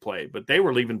had a big play, but they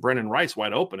were leaving Brendan Rice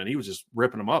wide open, and he was just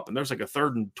ripping them up. And there's like a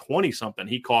 3rd and 20 something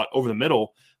he caught over the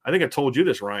middle. I think I told you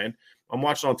this, Ryan. I'm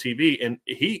watching on TV, and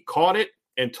he caught it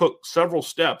and took several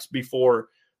steps before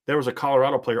there was a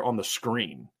Colorado player on the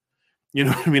screen. You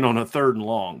know what I mean? On a 3rd and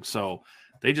long. So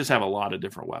they just have a lot of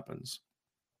different weapons.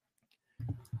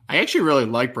 I actually really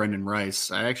like Brendan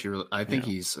Rice. I think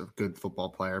he's a good football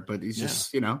player, but he's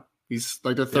just, he's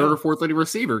like the 3rd or 4th leading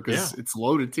receiver because it's a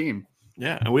loaded team.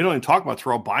 Yeah, and we don't even talk about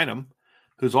Terrell Bynum,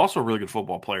 who's also a really good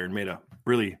football player and made a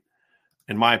really,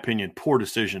 in my opinion, poor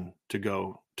decision to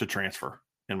go to transfer,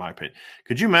 in my opinion.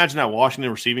 Could you imagine that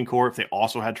Washington receiving corps if they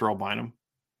also had Terrell Bynum?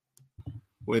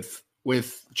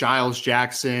 With Giles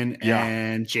Jackson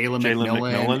and Jalen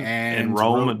McMillan and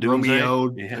Romeo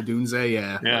Odunze.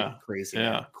 Yeah. Crazy.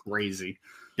 Yeah. Crazy.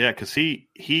 Yeah. Cause he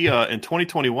in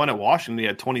 2021 at Washington, he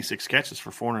had 26 catches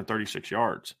for 436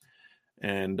 yards.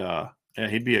 And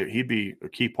he'd be a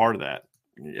key part of that.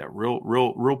 Yeah.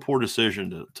 Real poor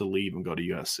decision to leave and go to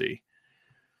USC.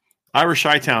 Irish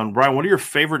Chi-Town, Brian, what are your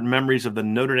favorite memories of the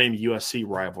Notre Dame USC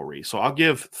rivalry? So I'll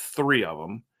give 3 of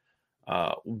them.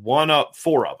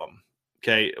 4 of them.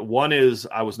 Okay. One is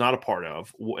I was not a part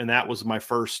of, and that was my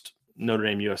first Notre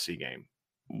Dame USC game,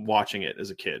 watching it as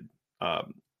a kid.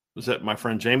 Was at my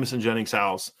friend Jameson Jennings'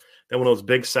 house. They had one of those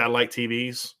big satellite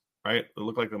TVs, right? It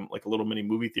looked like a little mini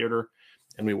movie theater.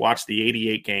 And we watched the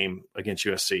 88 game against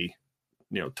USC.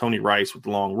 Tony Rice with the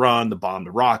long run, the bomb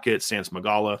to Rocket, Sans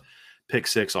Magala, pick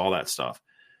 6, all that stuff.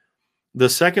 The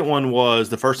second one was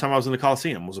the first time I was in the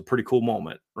Coliseum. It was a pretty cool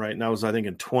moment, right? And that was, I think,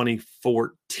 in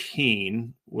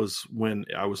 2014 was when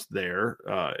I was there.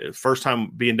 First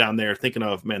time being down there, thinking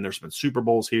of, man, there's been Super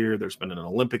Bowls here. There's been an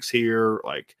Olympics here.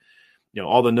 Like,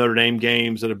 all the Notre Dame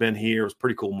games that have been here. It was a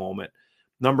pretty cool moment.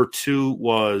 Number 2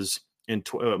 was a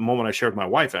moment I shared with my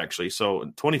wife, actually. So in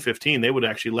 2015, they would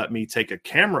actually let me take a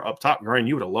camera up top. Ryan,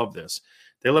 you would have loved this.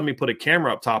 They let me put a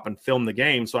camera up top and film the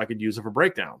game so I could use it for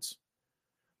breakdowns.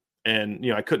 And,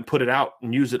 I couldn't put it out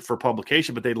and use it for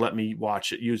publication, but they'd let me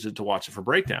use it to watch it for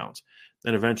breakdowns.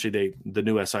 And eventually the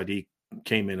new SID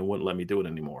came in and wouldn't let me do it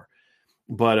anymore.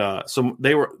 But so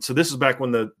this is back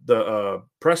when the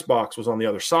press box was on the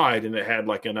other side and it had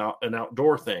like an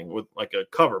outdoor thing with like a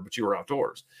cover, but you were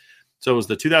outdoors. So it was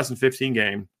the 2015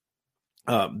 game.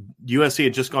 USC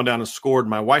had just gone down and scored.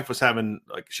 My wife was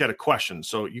she had a question.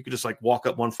 So you could just like walk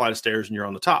up one flight of stairs and you're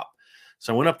on the top.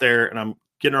 So I went up there and I'm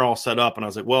getting her all set up. And I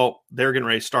was like, well, they're getting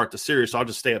ready to start the series. So I'll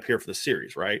just stay up here for the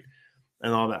series. Right.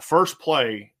 And on that first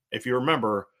play, if you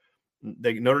remember,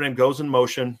 Notre Dame goes in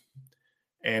motion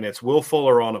and it's Will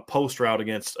Fuller on a post route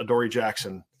against Adoree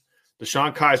Jackson.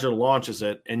 Deshaun Kaiser launches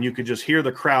it and you could just hear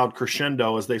the crowd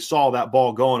crescendo as they saw that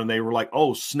ball going. And they were like,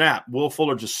 oh snap, Will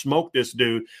Fuller just smoked this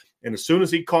dude. And as soon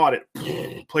as he caught it,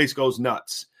 the place goes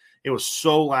nuts. It was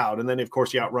so loud. And then, of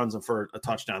course, he outruns him for a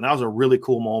touchdown. That was a really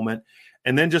cool moment.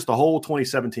 And then just the whole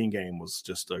 2017 game was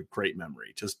just a great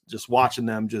memory. Just watching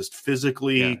them just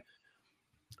physically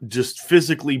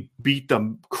beat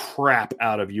the crap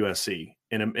out of USC.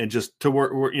 And just to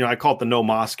where, I call it the no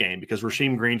Moss game, because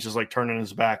Rasheem Green's just like turning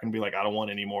his back and be like, I don't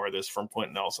want any more of this from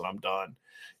Quentin Nelson. I'm done,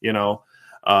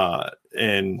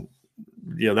 and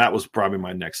that was probably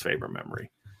my next favorite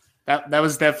memory. That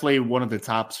was definitely one of the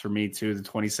tops for me too, the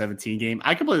 2017 game.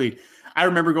 I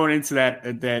remember going into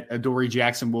that Adoree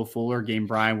Jackson, Will Fuller game,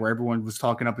 Brian, where everyone was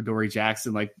talking up Adoree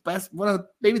Jackson, like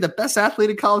maybe the best athlete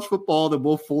in college football, that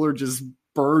Will Fuller just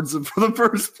birds him for the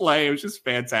first play. It was just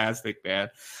fantastic, man.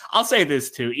 I'll say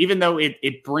this too, even though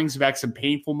it brings back some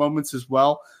painful moments as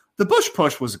well, the Bush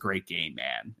Push was a great game,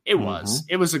 man. It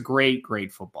was a great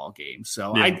football game.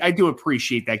 So yeah. I do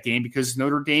appreciate that game because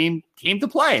Notre Dame came to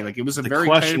play. Like, it was a very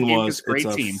competitive game. It's a great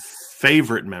team.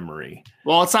 Favorite memory?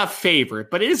 Well, it's not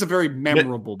favorite, but it is a very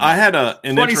memorable. I had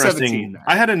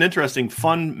an interesting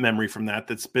fun memory from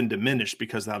that's been diminished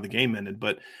because now the game ended.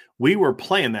 But we were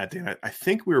playing that day. I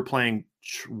think we were playing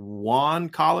Juan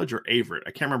College or Averett.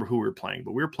 I can't remember who we were playing,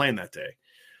 but we were playing that day.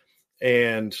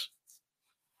 And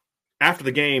after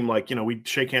the game, we'd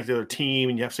shake hands with the other team,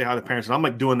 and you have to say hi to the parents. And I'm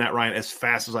like doing that, Ryan, as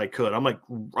fast as I could. I'm like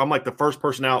the first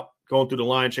person out, going through the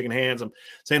line, shaking hands. I'm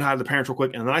saying hi to the parents real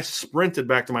quick. And then I sprinted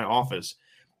back to my office.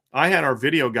 I had our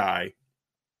video guy,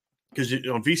 because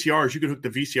on VCRs, you could hook the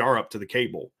VCR up to the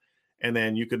cable, and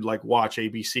then you could watch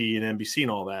ABC and NBC and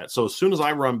all that. So as soon as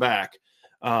I run back,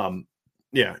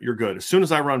 you're good. As soon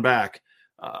as I run back,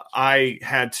 I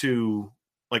had to,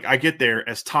 I get there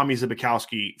as Tommy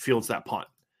Zbikowski fields that punt.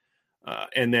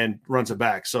 And then runs it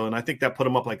back. And I think that put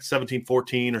him up 17-14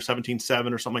 or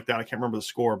 17-7 or something like that. I can't remember the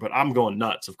score, but I'm going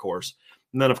nuts, of course.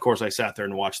 And then, of course, I sat there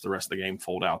and watched the rest of the game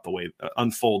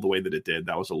unfold the way that it did.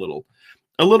 That was a little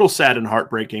sad and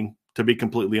heartbreaking, to be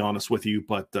completely honest with you.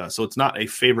 But so it's not a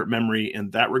favorite memory in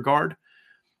that regard.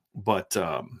 But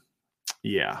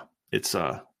it's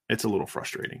a little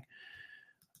frustrating.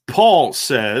 Paul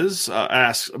says,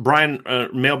 asks Brian,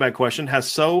 mailbag question: has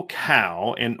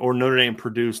SoCal or Notre Dame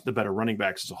produced the better running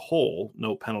backs as a whole?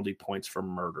 No penalty points for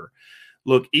murder.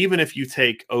 Look, even if you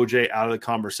take OJ out of the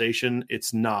conversation,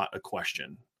 it's not a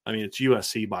question. I mean, it's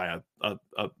USC by a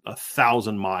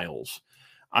 1,000 miles.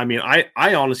 I mean,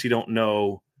 I honestly don't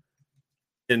know.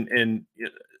 And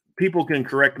people can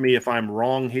correct me if I'm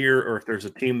wrong here, or if there's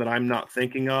a team that I'm not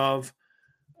thinking of.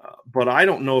 But I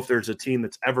don't know if there's a team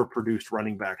that's ever produced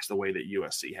running backs the way that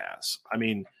USC has. I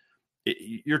mean,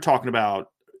 you're talking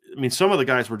about, some of the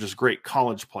guys were just great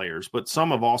college players, but some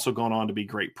have also gone on to be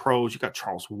great pros. You got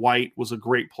Charles White was a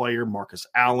great player, Marcus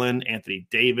Allen, Anthony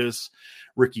Davis,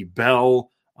 Ricky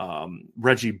Bell,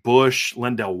 Reggie Bush,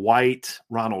 Lendell White,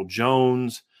 Ronald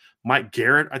Jones, Mike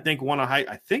Garrett, I think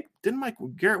didn't Mike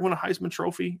Garrett win a Heisman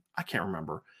Trophy? I can't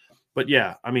remember. But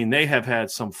yeah, they have had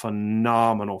some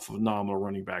phenomenal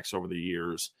running backs over the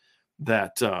years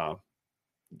that Ricky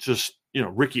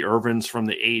Irvins from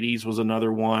the 80s was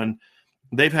another one.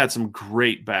 They've had some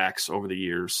great backs over the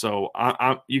years. So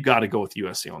you got to go with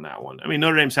USC on that one.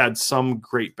 Notre Dame's had some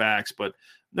great backs, but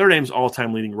Notre Dame's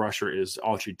all-time leading rusher is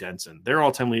Autry Denson. Their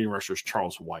all-time leading rusher is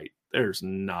Charles White. There's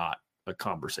not a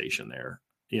conversation there,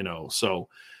 So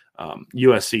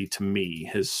USC, to me,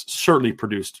 has certainly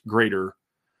produced greater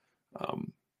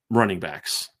running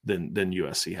backs than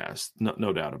USC has,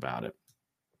 no doubt about it.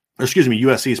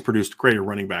 USC has produced greater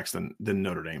running backs than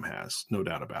Notre Dame has, no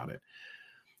doubt about it.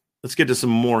 Let's get to some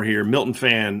more here. Milton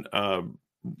Fan,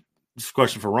 this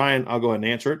question for Ryan. I'll go ahead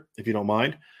and answer it if you don't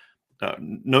mind.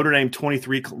 Notre Dame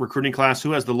 23 recruiting class,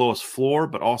 who has the lowest floor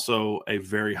but also a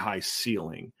very high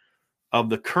ceiling? Of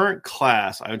the current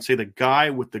class, I would say the guy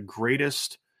with the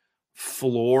greatest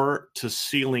floor to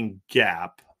ceiling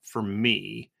gap for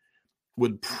me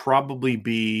would probably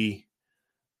be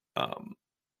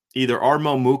either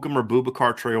Armo Mukum or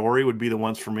Boubacar Traore would be the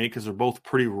ones for me, because they're both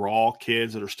pretty raw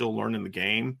kids that are still learning the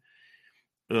game.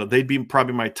 They'd be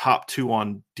probably my top two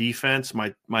on defense.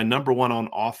 My number one on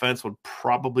offense would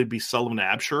probably be Sullivan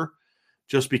Absher,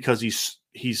 just because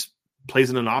he's plays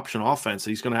in an option offense.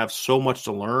 He's going to have so much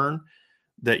to learn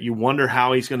that you wonder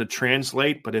how he's going to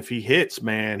translate. But if he hits,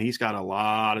 man, he's got a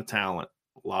lot of talent.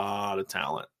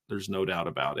 There's no doubt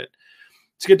about it.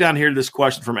 Let's get down here to this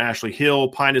question from Ashley Hill.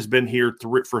 Pine has been here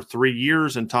for 3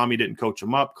 years, and Tommy didn't coach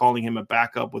him up. Calling him a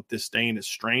backup with disdain is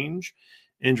strange.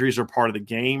 Injuries are part of the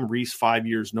game. Reese, 5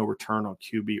 years, no return on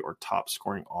QB or top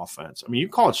scoring offense. You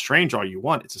call it strange all you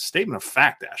want. It's a statement of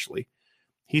fact, Ashley.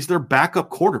 He's their backup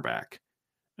quarterback.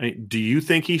 Do you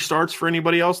think he starts for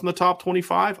anybody else in the top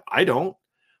 25? I don't.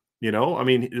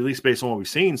 At least based on what we've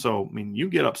seen. So, you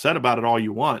get upset about it all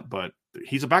you want, but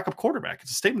he's a backup quarterback.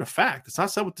 It's a statement of fact. It's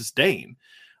not said with disdain.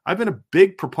 I've been a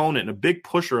big proponent and a big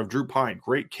pusher of Drew Pyne.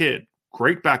 Great kid,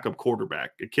 great backup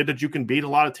quarterback, a kid that you can beat a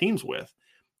lot of teams with.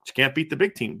 You can't beat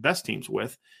the best teams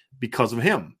with because of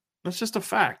him. That's just a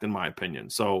fact, in my opinion.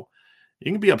 So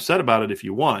you can be upset about it if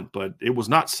you want, but it was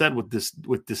not said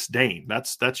with disdain.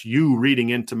 That's you reading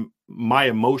into my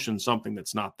emotion something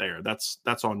that's not there. That's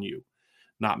on you,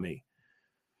 not me.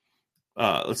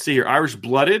 Let's see here. Irish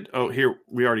Blooded. Oh, here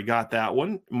we already got that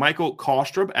one. Michael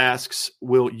Kostrup asks,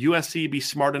 will USC be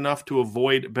smart enough to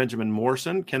avoid Benjamin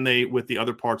Morrison? Can they, with the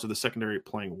other parts of the secondary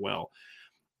playing well?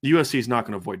 USC is not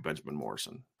going to avoid Benjamin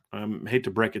Morrison. I hate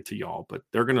to break it to y'all, but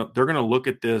they're gonna look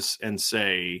at this and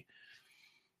say,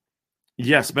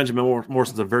 yes, Benjamin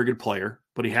Morrison's a very good player,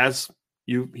 but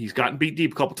he's gotten beat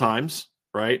deep a couple times,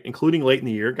 right? Including late in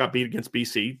the year, got beat against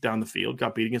BC down the field,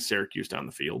 got beat against Syracuse down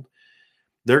the field.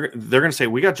 They're going to say,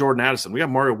 we got Jordan Addison, we got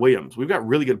Mario Williams, we've got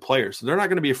really good players. So they're not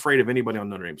going to be afraid of anybody on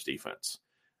Notre Dame's defense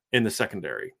in the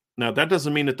secondary. Now, that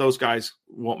doesn't mean that those guys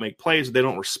won't make plays. They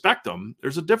don't respect them.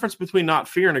 There's a difference between not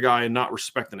fearing a guy and not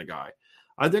respecting a guy.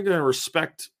 I think they're going to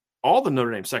respect all the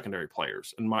Notre Dame secondary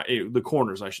players and the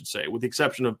corners, I should say, with the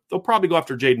exception of they'll probably go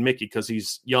after Jaden Mickey because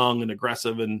he's young and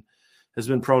aggressive and has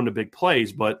been prone to big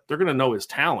plays, but they're going to know his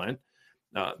talent.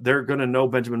 They're going to know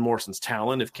Benjamin Morrison's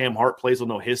talent. If Cam Hart plays, they'll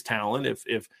know his talent.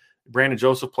 If Brandon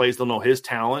Joseph plays, they'll know his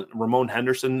talent. Ramon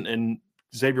Henderson and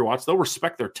Xavier Watts, they'll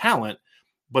respect their talent,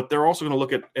 but they're also going to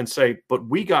look at and say, but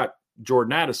we got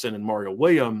Jordan Addison and Mario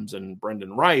Williams and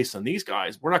Brendan Rice and these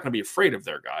guys. We're not going to be afraid of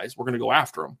their guys. We're going to go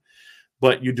after them,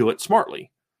 but you do it smartly.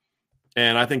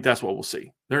 And I think that's what we'll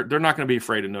see. They're not going to be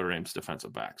afraid of Notre Dame's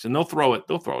defensive backs, and they'll throw it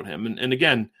at him. And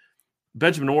again,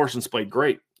 Benjamin Morrison's played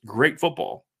great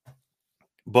football,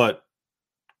 but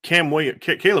Caleb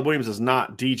Williams is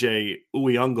not DJ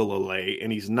Uiagalelei,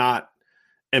 and he's not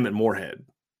Emmett Morehead,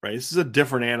 right? This is a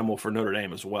different animal for Notre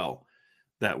Dame as well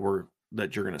that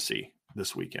you're going to see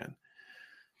this weekend.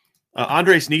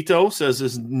 Andres Nito says,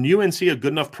 is UNC a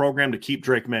good enough program to keep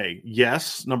Drake May?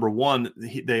 Yes, number one,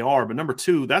 they are. But number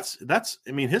two,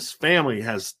 his family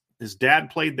his dad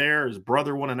played there. His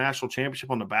brother won a national championship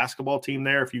on the basketball team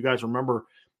there. If you guys remember,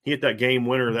 he hit that game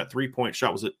winner, that 3-point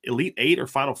shot. Was it Elite 8 or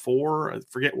Final 4? I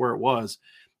forget where it was,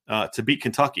 to beat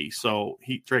Kentucky. So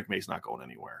Drake May's not going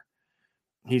anywhere.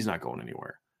 He's not going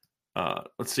anywhere.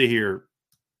 Let's see here.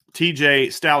 TJ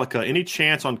Stalica, any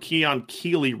chance on Keon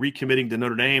Keeley recommitting to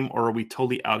Notre Dame, or are we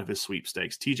totally out of his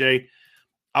sweepstakes? TJ,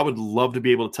 I would love to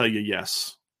be able to tell you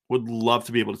yes. Would love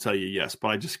to be able to tell you yes, but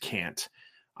I just can't.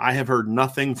 I have heard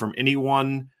nothing from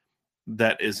anyone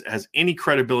that has any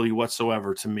credibility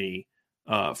whatsoever to me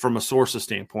from a sources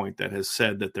standpoint that has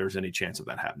said that there's any chance of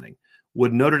that happening.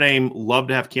 Would Notre Dame love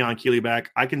to have Keon Keeley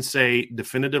back? I can say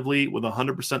definitively with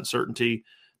 100% certainty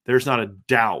there's not a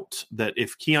doubt that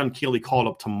if Keon Keeley called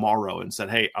up tomorrow and said,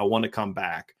 hey, I want to come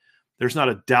back, there's not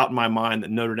a doubt in my mind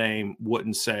that Notre Dame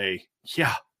wouldn't say,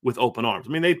 yeah, with open arms.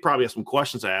 I mean, they'd probably have some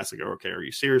questions to ask. They go, okay, are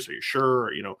you serious? Are you sure?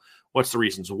 Or, what's the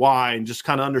reasons why? And just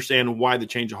kind of understand why the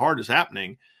change of heart is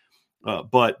happening.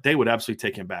 But they would absolutely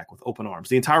take him back with open arms.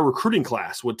 The entire recruiting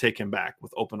class would take him back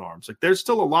with open arms. Like, there's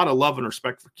still a lot of love and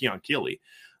respect for Keon Keeley.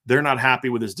 They're not happy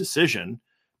with his decision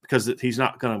because he's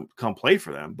not going to come play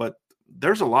for them. But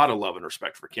there's a lot of love and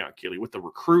respect for Keon Keeley with the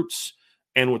recruits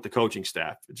and with the coaching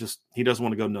staff. It's just he doesn't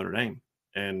want to go to Notre Dame,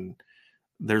 and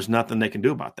there's nothing they can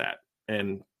do about that.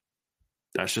 And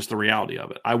that's just the reality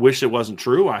of it. I wish it wasn't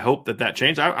true. I hope that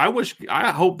changed.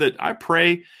 I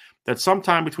pray that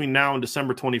sometime between now and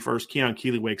December 21st, Keon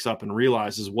Keeley wakes up and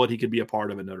realizes what he could be a part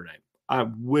of at Notre Dame. I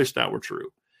wish that were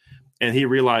true. And he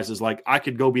realizes, like, I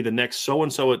could go be the next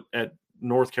so-and-so at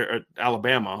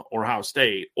Alabama or Ohio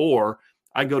State, or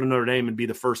I go to Notre Dame and be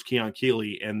the first Keon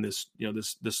Keeley and this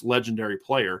legendary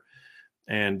player.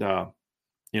 And,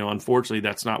 unfortunately,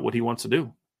 that's not what he wants to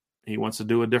do. He wants to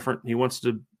go a different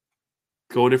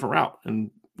route.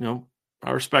 And, I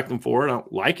respect him for it. I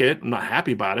don't like it. I'm not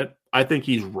happy about it. I think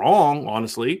he's wrong,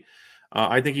 honestly.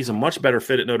 I think he's a much better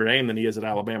fit at Notre Dame than he is at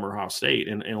Alabama or Ohio State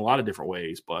in a lot of different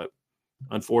ways. But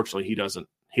unfortunately, he doesn't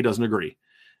agree.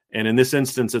 And in this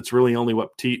instance, it's really only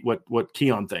what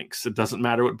Keon thinks. It doesn't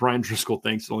matter what Brian Driscoll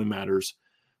thinks. It only matters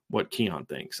what Keon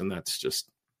thinks. And that's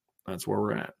where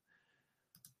we're at.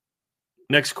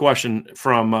 Next question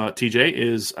from TJ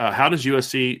is, how does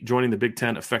USC joining the Big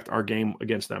Ten affect our game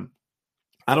against them?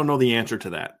 I don't know the answer to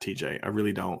that, TJ. I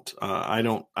really don't. I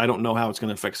don't know how it's going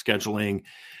to affect scheduling.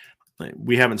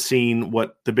 We haven't seen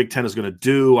what the Big Ten is going to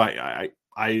do.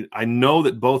 I know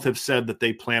that both have said that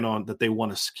they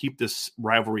want to keep this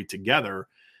rivalry together.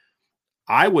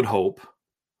 I would hope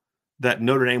that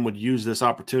Notre Dame would use this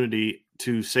opportunity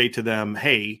to say to them,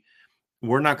 hey,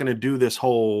 we're not going to do this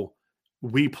whole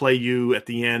we play you at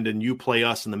the end and you play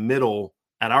us in the middle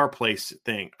at our place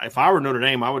thing. If I were Notre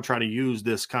Dame, I would try to use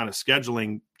this kind of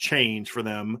scheduling change for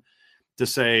them to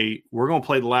say, we're going to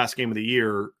play the last game of the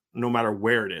year no matter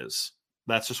where it is.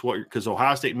 That's just what, because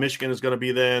Ohio State and Michigan is going to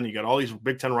be then. You got all these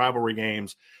Big Ten rivalry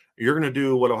games. You're going to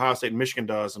do what Ohio State and Michigan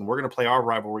does, and we're going to play our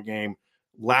rivalry game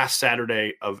last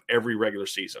Saturday of every regular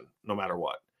season, no matter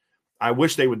what. I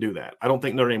wish they would do that. I don't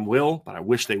think Notre Dame will, but I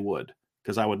wish they would,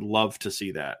 because I would love to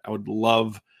see that. I would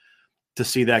love to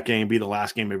see that game be the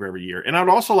last game of every year. And I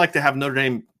would also like to have Notre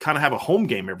Dame kind of have a home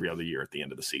game every other year at the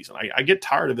end of the season. I get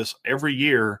tired of this every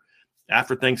year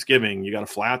after Thanksgiving. You got to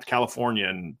fly out to California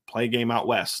and play a game out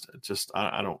west. It's just,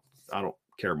 I don't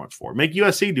care much for it. Make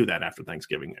USC do that after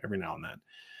Thanksgiving every now and then.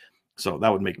 So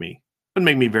that would make me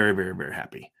very, very, very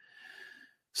happy.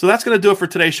 So that's going to do it for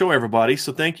today's show, everybody.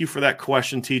 So thank you for that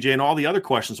question, TJ, and all the other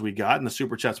questions we got and the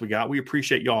super chats we got. We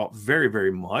appreciate y'all very,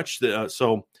 very much.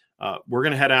 So we're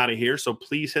going to head out of here. So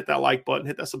please hit that like button,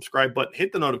 hit that subscribe button,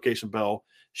 hit the notification bell,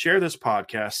 share this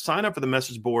podcast, sign up for the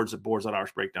message boards at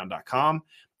boards.irishbreakdown.com.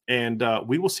 And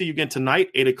we will see you again tonight,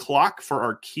 8 o'clock, for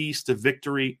our Keys to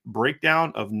Victory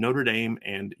breakdown of Notre Dame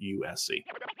and USC.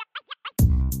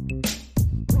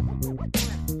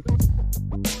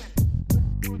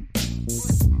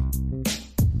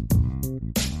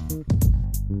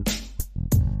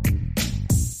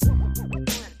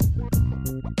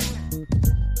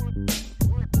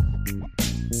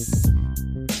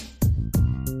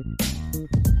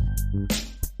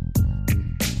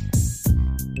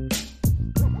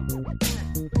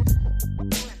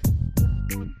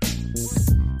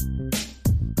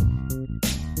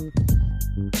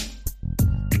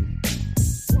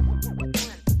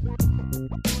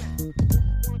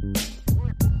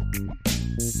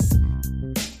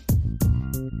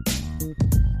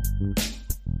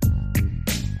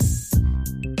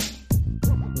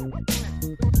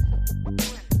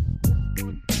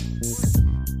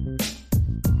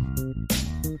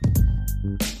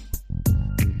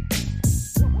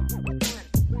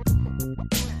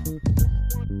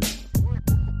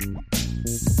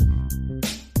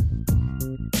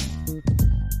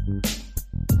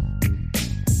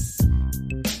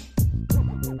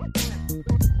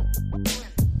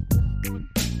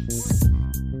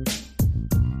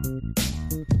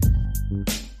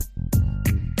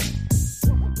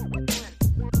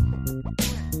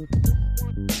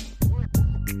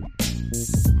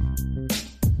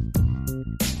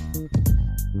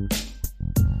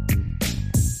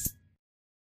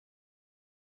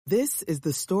 This is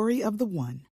the story of the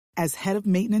one. As head of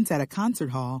maintenance at a concert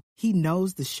hall, he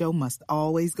knows the show must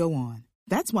always go on.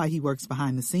 That's why he works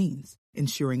behind the scenes,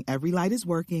 ensuring every light is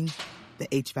working, the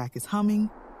HVAC is humming,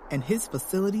 and his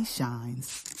facility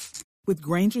shines. With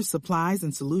Grainger's supplies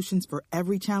and solutions for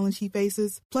every challenge he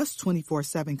faces, plus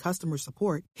 24/7 customer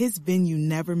support, his venue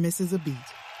never misses a beat.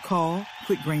 Call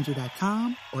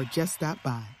quickgrainger.com or just stop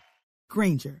by.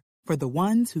 Grainger, for the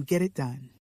ones who get it done.